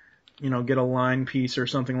get a line piece or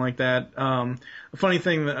something like that. A funny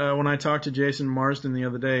thing when I talked to Jason Marsden the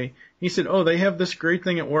other day, he said, "Oh, they have this great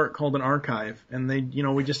thing at work called an archive, and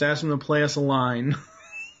we just ask them to play us a line."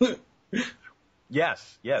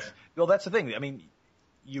 Yes. Well, that's the thing. I mean,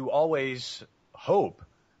 you always hope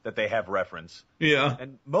that they have reference. Yeah.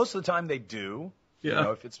 And most of the time they do.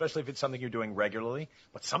 Yeah. Especially if it's something you're doing regularly.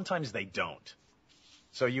 But sometimes they don't.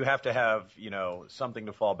 So you have to have, something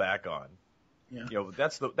to fall back on. Yeah.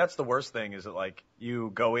 That's the worst thing is that, like,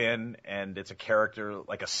 you go in and it's a character,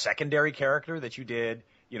 like a secondary character that you did,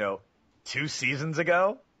 2 seasons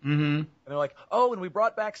ago. Mm-hmm. And they're like, oh, and we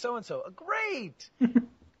brought back so-and-so. Great.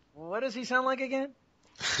 What does he sound like again?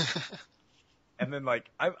 And then, like,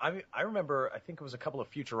 I remember, I think it was a couple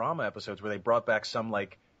of Futurama episodes where they brought back some,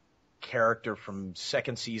 like, character from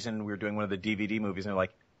second season. We were doing one of the DVD movies, and they're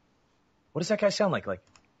like, what does that guy sound like? Like,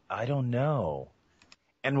 I don't know.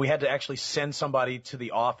 And we had to actually send somebody to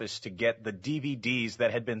the office to get the DVDs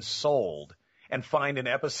that had been sold and find an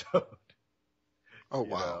episode. Oh,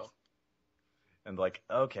 wow. And like,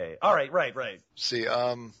 okay. All right, right. See,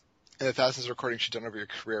 in the thousands of recordings you've done over your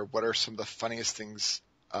career, what are some of the funniest things,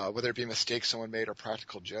 whether it be mistakes someone made or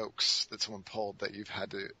practical jokes that someone pulled that you've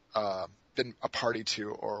had to been a party to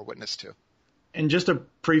or witness to? And just a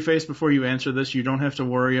preface before you answer this, you don't have to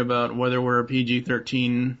worry about whether we're a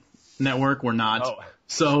PG-13 network. We're not. Oh.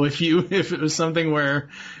 So if it was something where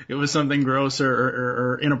it was something gross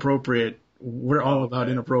or inappropriate, we're all about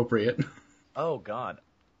inappropriate. Oh, God.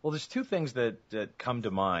 Well, there's 2 things that come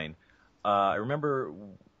to mind. I remember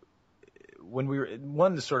when we were,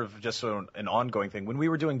 one is sort of just an ongoing thing. When we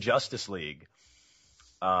were doing Justice League,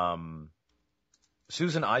 Susan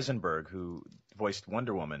Eisenberg, who voiced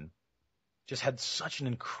Wonder Woman, just had such an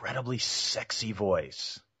incredibly sexy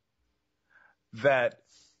voice that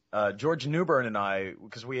George Newbern and I,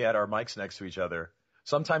 because we had our mics next to each other,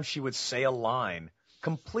 sometimes she would say a line,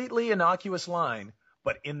 completely innocuous line,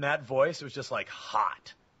 but in that voice, it was just like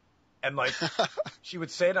hot. And like, she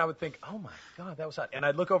would say it, and I would think, oh my God, that was hot. And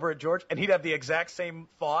I'd look over at George, and he'd have the exact same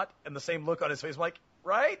thought and the same look on his face. I'm like,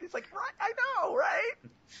 right? He's like, right, I know, right?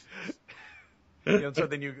 So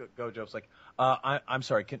then you go, Joe's like, I'm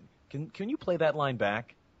sorry, can you play that line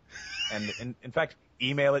back? And in fact,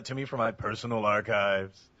 email it to me from my personal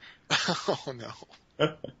archives. Oh, no.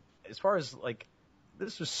 As far as, like,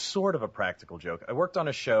 this was sort of a practical joke. I worked on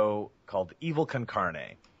a show called Evil Con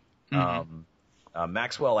Carne.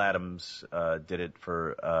 Maxwell Adams did it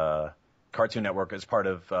for Cartoon Network as part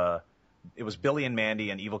of. It was Billy and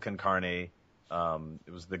Mandy and Evil Con Carne.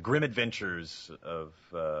 It was the Grim Adventures of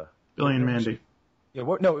Billy and Mandy. Yeah,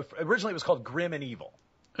 no, originally it was called Grim and Evil.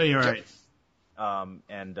 Oh, you're right.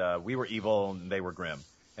 And we were evil and they were grim.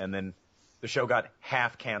 And then the show got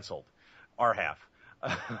half canceled. Our half.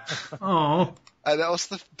 Oh. That was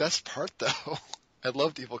the best part, though. I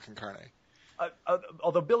loved Evil Con Carne.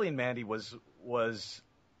 Although Billy and Mandy was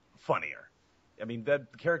funnier. I mean, the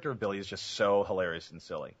character of Billy is just so hilarious and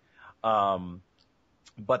silly.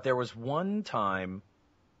 But there was one time,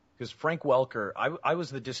 because Frank Welker, I was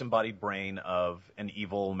the disembodied brain of an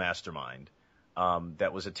evil mastermind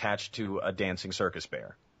that was attached to a dancing circus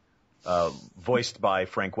bear, voiced by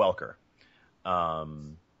Frank Welker.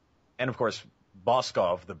 And of course,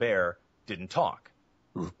 Boskov, the bear, didn't talk.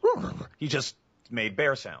 He just made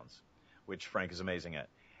bear sounds, which Frank is amazing at.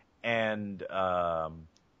 And I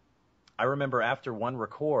remember after one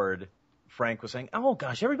record, Frank was saying, "Oh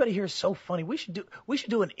gosh, everybody here is so funny. We should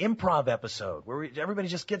do an improv episode where everybody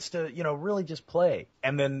just gets to, really just play."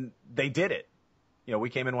 And then they did it. We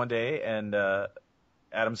came in one day and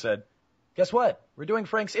Adam said, "Guess what? We're doing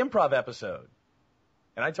Frank's improv episode."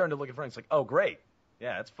 And I turned to look at Frank. It's like, "Oh great,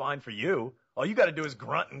 yeah, it's fine for you. All you got to do is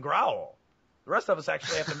grunt and growl. The rest of us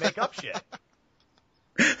actually have to make up shit."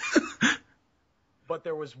 But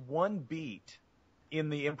there was one beat in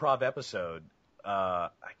the improv episode.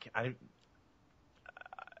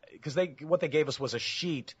 Because what they gave us was a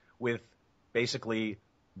sheet with basically,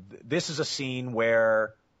 this is a scene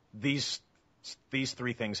where these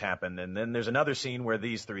three things happen, and then there's another scene where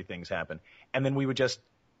these three things happen, and then we would just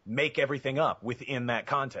make everything up within that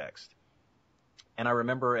context. And I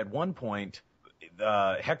remember at one point,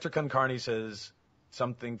 Hector Con Carne says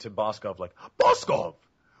something to Boskov like, "Boskov,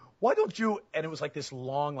 why don't you," and it was like this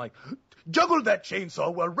long, like, "juggle that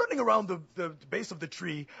chainsaw while running around the base of the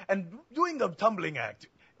tree and doing the tumbling act."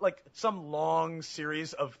 Like some long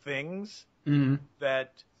series of things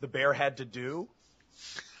that the bear had to do.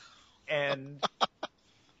 And,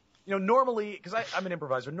 normally, because I'm an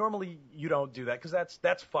improviser, normally you don't do that because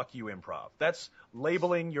that's fuck you improv. That's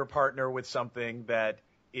labeling your partner with something that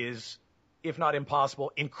is, if not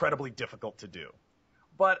impossible, incredibly difficult to do.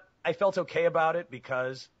 But I felt okay about it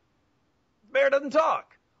because the bear doesn't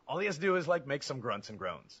talk. All he has to do is make some grunts and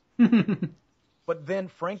groans. But then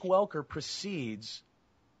Frank Welker proceeds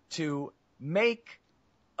to make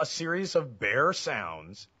a series of bear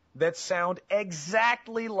sounds that sound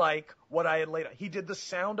exactly like what I had laid out. He did the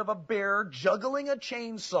sound of a bear juggling a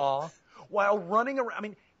chainsaw while running around. I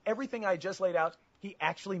mean, everything I just laid out, he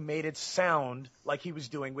actually made it sound like he was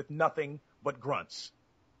doing with nothing but grunts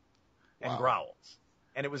and growls.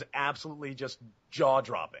 And it was absolutely just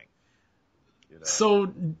jaw-dropping.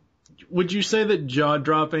 So, would you say that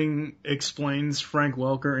jaw-dropping explains Frank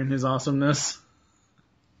Welker and his awesomeness?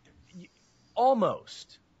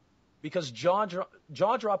 Almost, because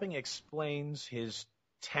jaw-dropping explains his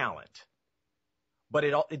talent, but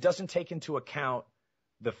it doesn't take into account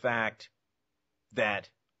the fact that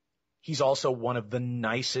he's also one of the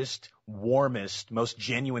nicest, warmest, most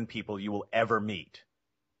genuine people you will ever meet.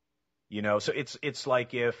 So it's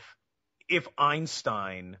like if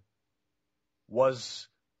Einstein was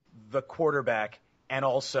the quarterback and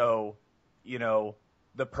also,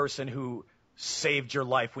 the person who saved your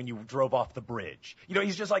life when you drove off the bridge.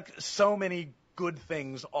 He's just like so many good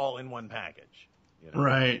things all in one package.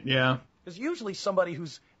 Right, yeah. Because usually somebody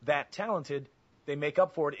who's that talented, they make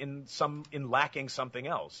up for it in lacking something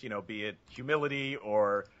else, be it humility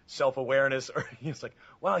or self-awareness, or it's like,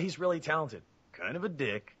 wow, he's really talented. Kind of a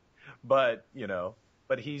dick, but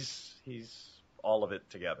he's all of it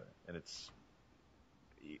together, and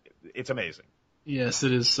it's amazing. Yes,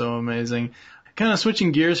 it is so amazing. Kind of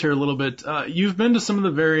switching gears here a little bit, you've been to some of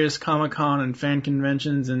the various Comic-Con and fan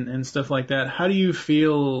conventions and stuff like that. How do you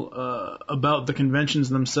feel about the conventions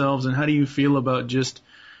themselves, and how do you feel about just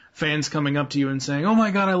fans coming up to you and saying, "Oh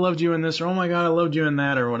my God, I loved you in this," or "Oh my God, I loved you in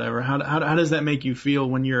that," or whatever? How does that make you feel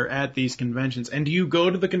when you're at these conventions? And do you go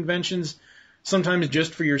to the conventions sometimes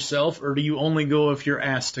just for yourself, or do you only go if you're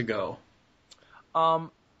asked to go?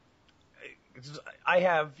 I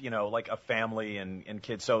have, a family and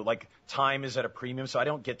kids, so time is at a premium, so I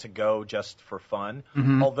don't get to go just for fun.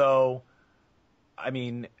 Mm-hmm. Although, I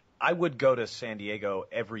mean, I would go to San Diego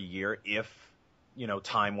every year if,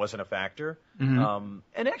 time wasn't a factor. Mm-hmm.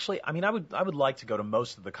 And actually, I mean, I would like to go to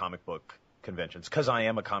most of the comic book conventions because I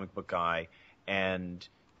am a comic book guy, and,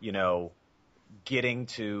 getting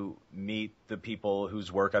to meet the people whose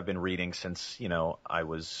work I've been reading since, I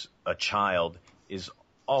was a child is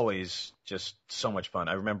always just so much fun.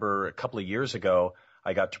 I remember a couple of years ago,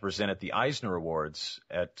 I got to present at the Eisner Awards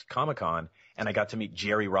at Comic-Con, and I got to meet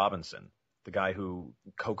Jerry Robinson, the guy who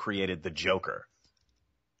co-created the Joker.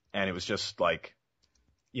 And it was just like,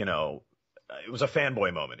 you know, it was a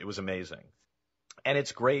fanboy moment. It was amazing. And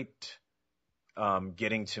it's great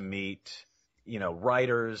getting to meet, you know,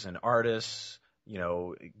 writers and artists, you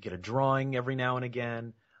know, get a drawing every now and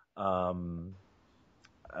again.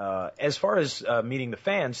 As far as meeting the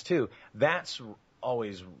fans, too, that's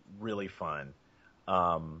always really fun.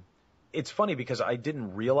 It's funny because I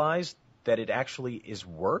didn't realize that it actually is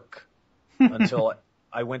work until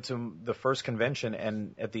I went to the first convention,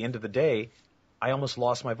 and at the end of the day, I almost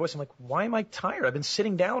lost my voice. I'm like, why am I tired? I've been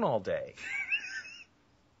sitting down all day.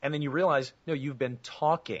 And then you realize, no, you've been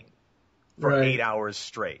talking for 8 hours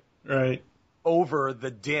straight. Right. Over the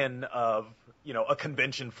din of, you know, a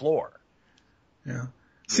convention floor. Yeah.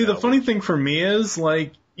 See, the funny thing for me is,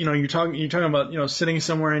 like, you know, you're talking about, you know, sitting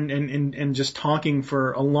somewhere and just talking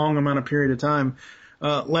for a long amount of period of time.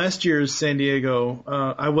 Last year's San Diego,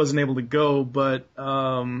 I wasn't able to go, but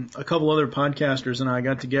a couple other podcasters and I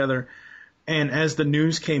got together, and as the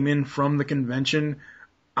news came in from the convention,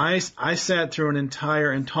 I sat through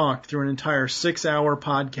and talked through an entire 6-hour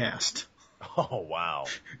podcast. Oh, wow.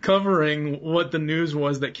 Covering what the news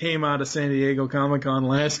was that came out of San Diego Comic-Con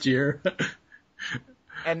last year.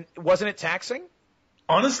 And wasn't it taxing?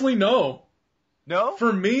 Honestly, no. No?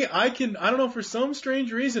 For me, I don't know, for some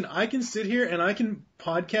strange reason, I can sit here and I can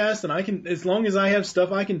podcast and I can, as long as I have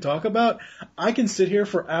stuff I can talk about, I can sit here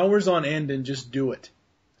for hours on end and just do it.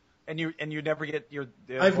 And you never get your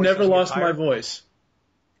I've voice never doesn't get lost my tired? voice.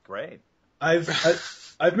 Great. I've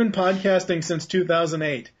been podcasting since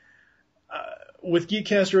 2008. With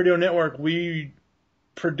Geekcast Radio Network, we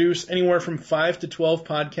produce anywhere from 5 to 12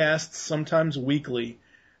 podcasts, sometimes weekly.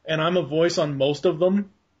 And I'm a voice on most of them.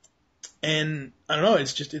 And I don't know,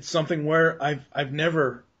 it's something where I've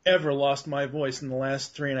never, ever lost my voice in the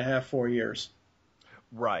last 3.5, 4 years.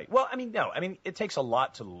 Right. Well, I mean, no. I mean, it takes a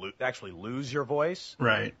lot to actually lose your voice.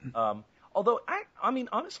 Right. Although, I mean,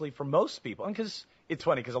 honestly, for most people, and because it's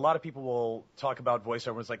funny, because a lot of people will talk about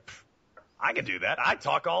voiceover, and it's like, I can do that. I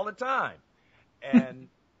talk all the time. And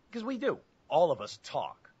because we do. All of us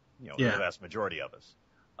talk. You know, Yeah. the vast majority of us.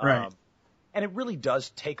 Right. And it really does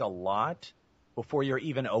take a lot before you're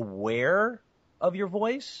even aware of your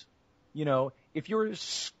voice. You know, if you're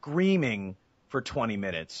screaming for 20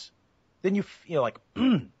 minutes, then you feel like,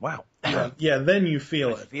 wow. Yeah, then you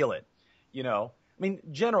feel it. Feel it. You know, I mean,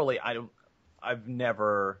 generally, I've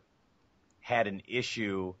never had an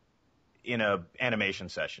issue in a animation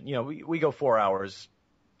session. You know, we go 4 hours.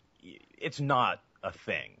 It's not a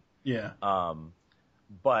thing. Yeah.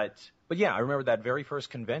 But yeah, I remember that very first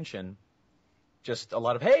convention, just a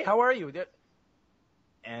lot of, hey, how are you?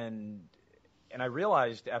 And I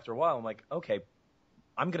realized after a while, I'm like, okay,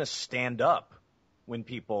 I'm going to stand up when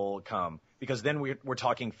people come, because then we're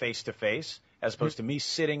talking face to face, as opposed to me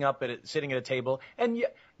sitting at a table and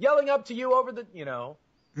yelling up to you over the, you know.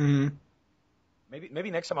 Mm-hmm.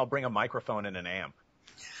 Maybe next time I'll bring a microphone and an amp.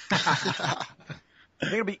 I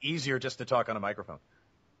think it'll be easier just to talk on a microphone.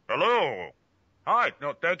 Hello. Hi.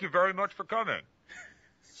 No, thank you very much for coming.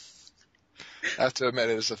 I have to admit,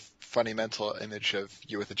 it was a funny mental image of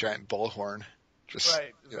you with a giant bullhorn, just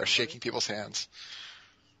Right. shaking people's hands.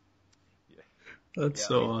 That's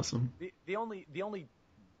so awesome. The only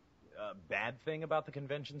bad thing about the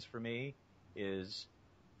conventions for me is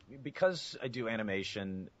because I do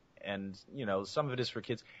animation, and you know, some of it is for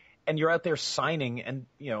kids, and you're out there signing, and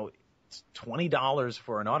you know, it's $20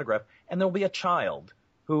 for an autograph, and there'll be a child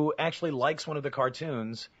who actually likes one of the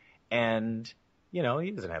cartoons, and you know,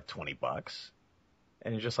 he doesn't have $20,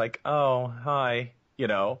 and you're just like, oh, hi, you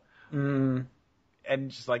know, and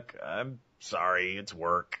just like, I'm sorry, it's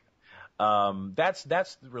work.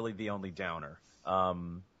 That's really the only downer.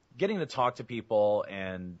 Getting to talk to people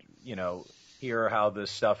and, you know, hear how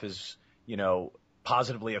this stuff is, you know,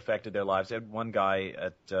 positively affected their lives. I had one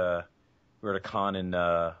guy we were at a con in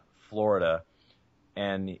Florida,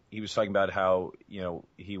 and he was talking about how, you know,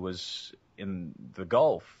 he was in the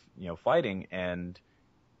Gulf, you know, fighting, and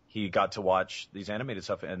he got to watch these animated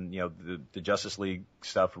stuff, and, you know, the Justice League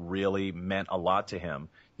stuff really meant a lot to him,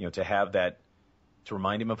 you know, to have that, to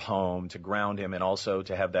remind him of home, to ground him, and also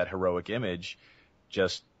to have that heroic image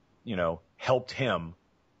just, you know, helped him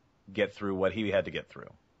get through what he had to get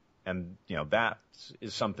through. And, you know, that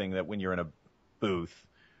is something that when you're in a booth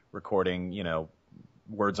recording, you know,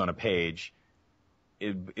 words on a page,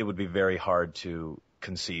 it would be very hard to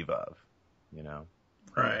conceive of, you know.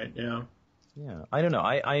 Right, yeah. Yeah, I don't know.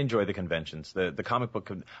 I enjoy the conventions. The comic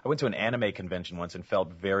book. I went to an anime convention once and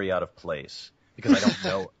felt very out of place because I don't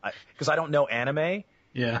know because I don't know anime.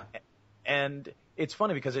 Yeah. And it's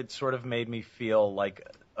funny because it sort of made me feel like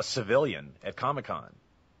a civilian at Comic-Con.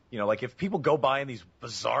 You know, like if people go by in these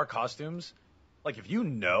bizarre costumes, like if you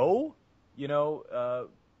know,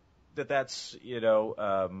 that's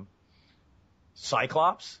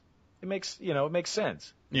Cyclops, it makes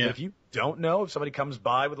sense. Yeah. If you don't know, if somebody comes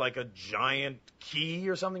by with like a giant key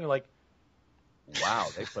or something, you're like, wow,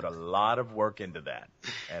 they put a lot of work into that,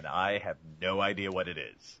 and I have no idea what it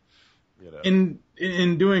is.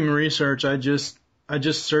 In doing research, I just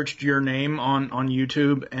searched your name on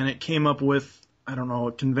YouTube, and it came up with, I don't know,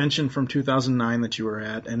 a convention from 2009 that you were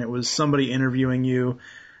at, and it was somebody interviewing you,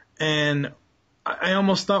 and I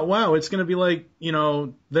almost thought, wow, it's going to be like,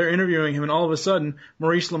 they're interviewing him, and all of a sudden,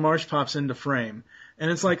 Maurice LaMarche pops into frame. And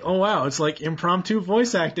it's like, oh, wow, it's like impromptu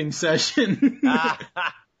voice acting session. I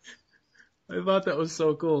thought that was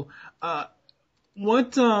so cool.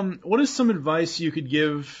 What is some advice you could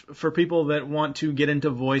give for people that want to get into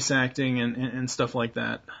voice acting and stuff like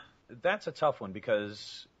that? That's a tough one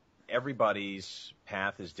because everybody's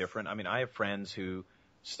path is different. I mean, I have friends who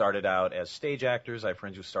started out as stage actors. I have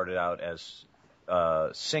friends who started out as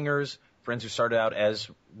singers, friends who started out as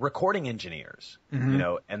recording engineers,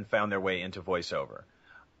 and found their way into voiceover.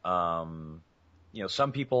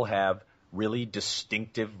 Some people have really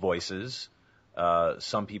distinctive voices.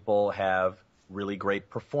 Some people have really great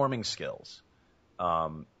performing skills.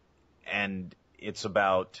 And it's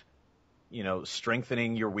about,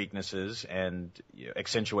 strengthening your weaknesses and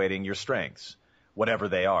accentuating your strengths, whatever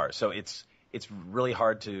they are. So it's really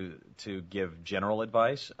hard to give general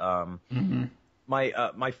advice.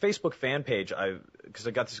 My Facebook fan page, because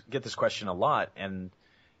I get this question a lot, and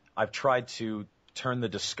I've tried to turn the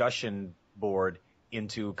discussion board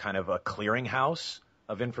into kind of a clearinghouse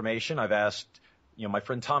of information. I've asked, my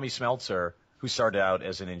friend Tommy Smeltzer, who started out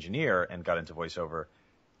as an engineer and got into voiceover,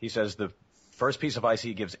 he says the first piece of advice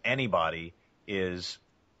he gives anybody is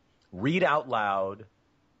read out loud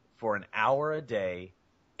for an hour a day,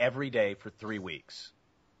 every day for 3 weeks.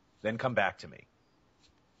 Then come back to me.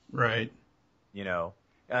 Right.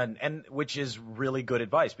 And which is really good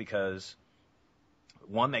advice because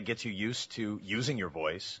one, that gets you used to using your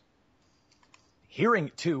voice,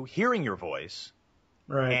 hearing your voice,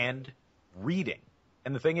 right, and reading.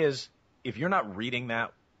 And the thing is, if you're not reading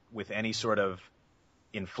that with any sort of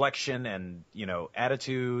inflection and,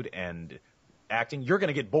 attitude and acting, you're going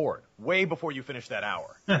to get bored way before you finish that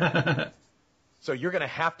hour. So you're going to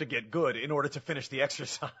have to get good in order to finish the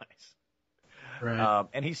exercise. Right.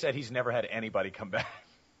 And he said he's never had anybody come back.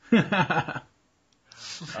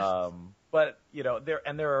 But there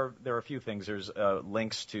are a few things. There's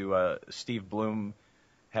links to Steve Bloom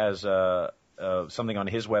has something on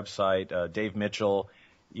his website. Dave Mitchell,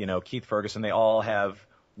 Keith Ferguson. They all have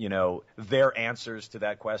their answers to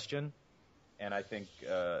that question, and I think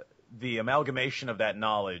the amalgamation of that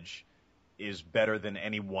knowledge is better than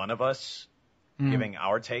any one of us giving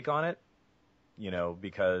our take on it.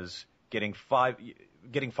 Because getting five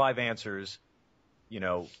answers,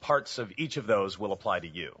 parts of each of those will apply to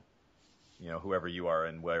you. Whoever you are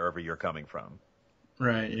and wherever you're coming from.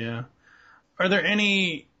 Right, yeah. Are there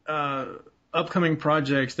any upcoming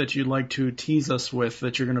projects that you'd like to tease us with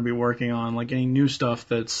that you're going to be working on? Like any new stuff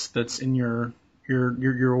that's in your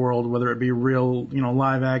world, whether it be real,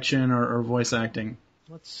 live action or voice acting?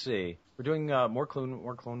 Let's see. We're doing more Clone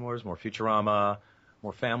Wars, more Futurama,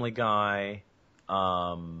 more Family Guy.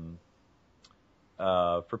 For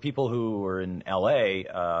people who are in LA,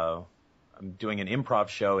 I'm doing an improv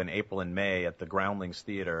show in April and May at the Groundlings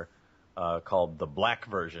Theater called The Black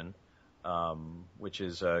Version, which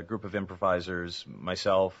is a group of improvisers,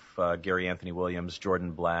 myself, Gary Anthony Williams,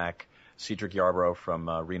 Jordan Black, Cedric Yarbrough from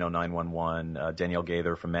Reno 911, Danielle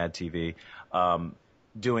Gaither from Mad TV,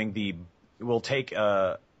 we'll take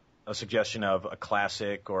a suggestion of a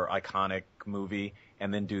classic or iconic movie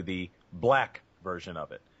and then do the black version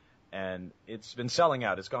of it. And it's been selling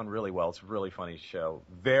out. It's gone really well. It's a really funny show.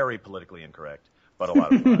 Very politically incorrect, but a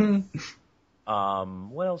lot of fun.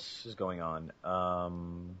 What else is going on?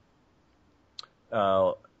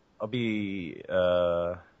 I'll be...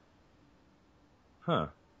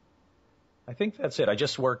 I think that's it. I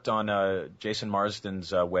just worked on Jason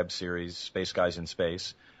Marsden's web series, Space Guys in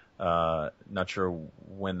Space. Not sure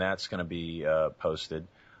when that's going to be posted.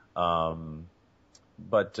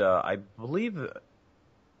 But I believe...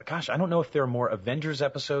 Gosh, I don't know if there are more Avengers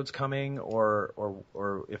episodes coming or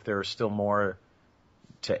if there are still more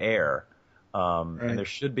to air. Right. And there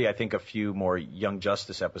should be, I think, a few more Young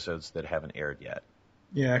Justice episodes that haven't aired yet.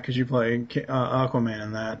 Yeah, because you play Aquaman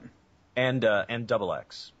in that. And Double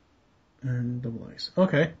X. And Double X.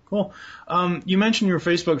 Okay, cool. You mentioned your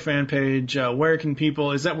Facebook fan page. Where can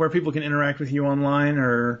people? Is that where people can interact with you online,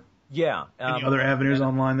 or Yeah. any other avenues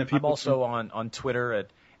online that people? I'm also on Twitter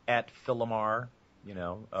at Phil LaMarr.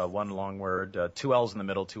 One long word, 2 L's in the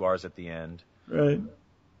middle, 2 R's at the end. Right.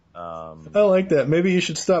 I like that. Maybe you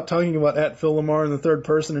should stop talking about at Phil LaMarr in the third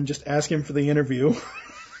person and just ask him for the interview.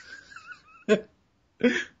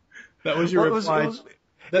 That was your reply.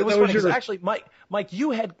 It was funny 'cause actually, Mike,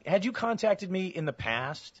 you had you contacted me in the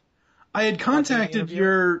past? I had contacted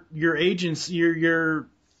your agents, your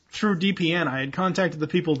through DPN. I had contacted the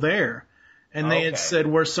people there, and they had said,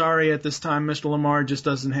 "We're sorry at this time, Mr. LaMarr just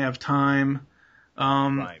doesn't have time."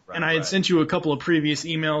 And I had sent you a couple of previous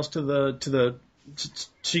emails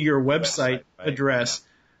to your website address,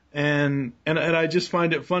 and I just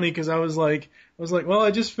find it funny because I was like, well, I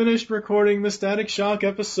just finished recording the Static Shock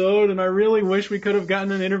episode, and I really wish we could have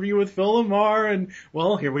gotten an interview with Phil LaMarr, and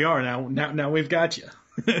well, here we are now we've got you.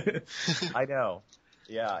 I know.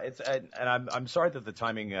 Yeah, and I'm sorry that the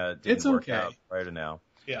timing didn't work out prior to now.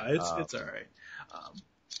 Yeah, it's all right.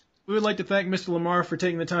 We would like to thank Mr. LaMarr for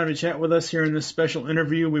taking the time to chat with us here in this special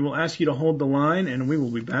interview. We will ask you to hold the line, and we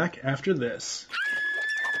will be back after this.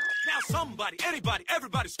 Now somebody, anybody,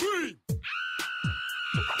 everybody scream!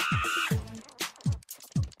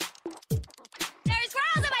 There's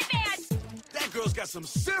squirrels in my pants! That girl's got some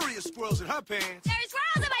serious squirrels in her pants. There's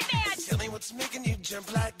squirrels in my pants! Tell me what's making you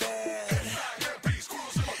jump like that.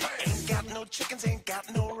 Ain't got no chickens, ain't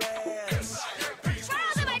got no rats.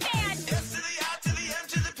 Squirrels in my pants! S to the I to the M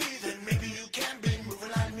to the P, then maybe you can be moving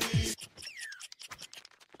like me.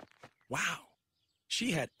 Wow.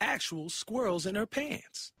 She had actual squirrels in her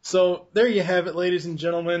pants. So there you have it, ladies and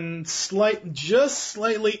gentlemen. Just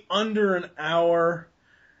slightly under an hour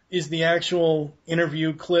is the actual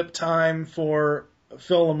interview clip time for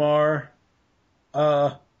Phil LaMarr.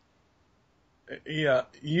 Yeah,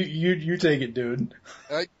 you take it, dude.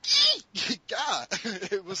 Yeah,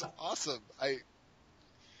 it was awesome.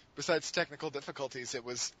 Besides technical difficulties, it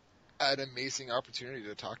was an amazing opportunity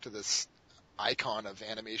to talk to this icon of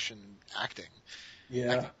animation acting.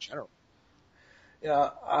 Yeah. Acting in general.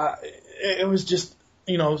 Yeah, it was just,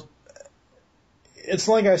 it's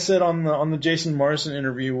like I said on the Jason Morrison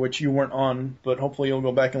interview, which you weren't on, but hopefully you'll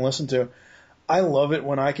go back and listen to. I love it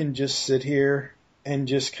when I can just sit here and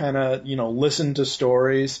just kind of, listen to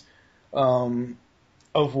stories of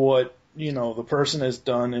what, the person has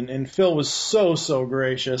done. And Phil was so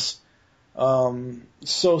gracious.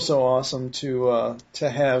 So awesome to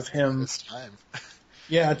have him. This time.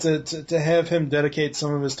 Yeah, to have him dedicate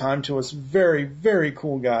some of his time to us. Very, very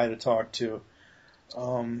cool guy to talk to.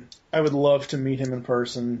 I would love to meet him in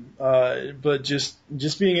person, but just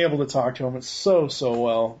being able to talk to him, it's so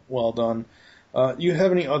well done. You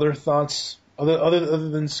have any other thoughts other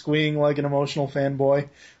than squeeing like an emotional fanboy?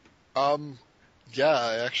 Yeah,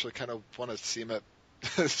 I actually kind of want to see him at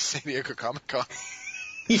San Diego Comic-Con.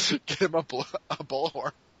 Get him a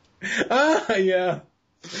bullhorn. Yeah,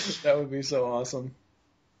 that would be so awesome.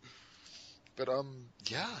 But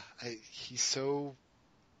yeah, he seemed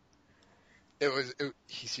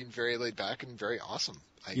very laid back and very awesome.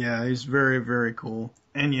 Yeah, he's very, very cool.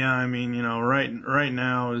 And yeah, I mean, right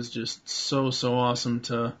now is just so awesome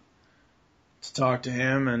to talk to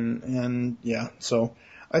him, and yeah, so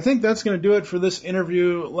I think that's going to do it for this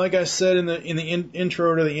interview. Like I said in the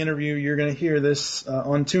intro to the interview, you're going to hear this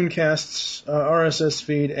on Tooncast's RSS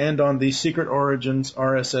feed and on the Secret Origins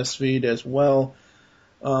RSS feed as well.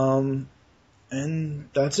 And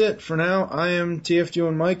that's it for now. I am TFG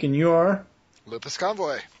and Mike, and you are Lupus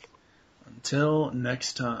Convoy. Until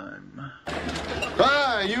next time.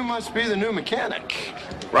 Ah, you must be the new mechanic.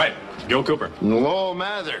 Right, Gil Cooper. Whoa,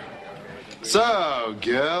 Mather. So,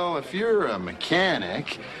 Gil, if you're a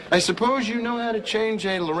mechanic, I suppose you know how to change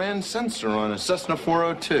a Lorenz sensor on a Cessna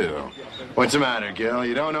 402. What's the matter, Gil?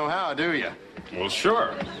 You don't know how, do you? Well,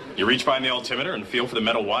 sure. You reach behind the altimeter and feel for the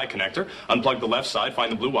metal Y connector, unplug the left side,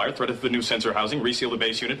 find the blue wire, thread it to the new sensor housing, reseal the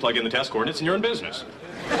base unit, plug in the test coordinates, and you're in business.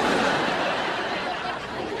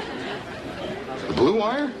 The blue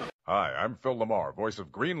wire? Hi, I'm Phil LaMarr, voice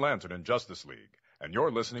of Green Lantern in Justice League, and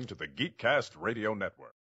you're listening to the Geekcast Radio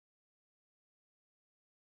Network.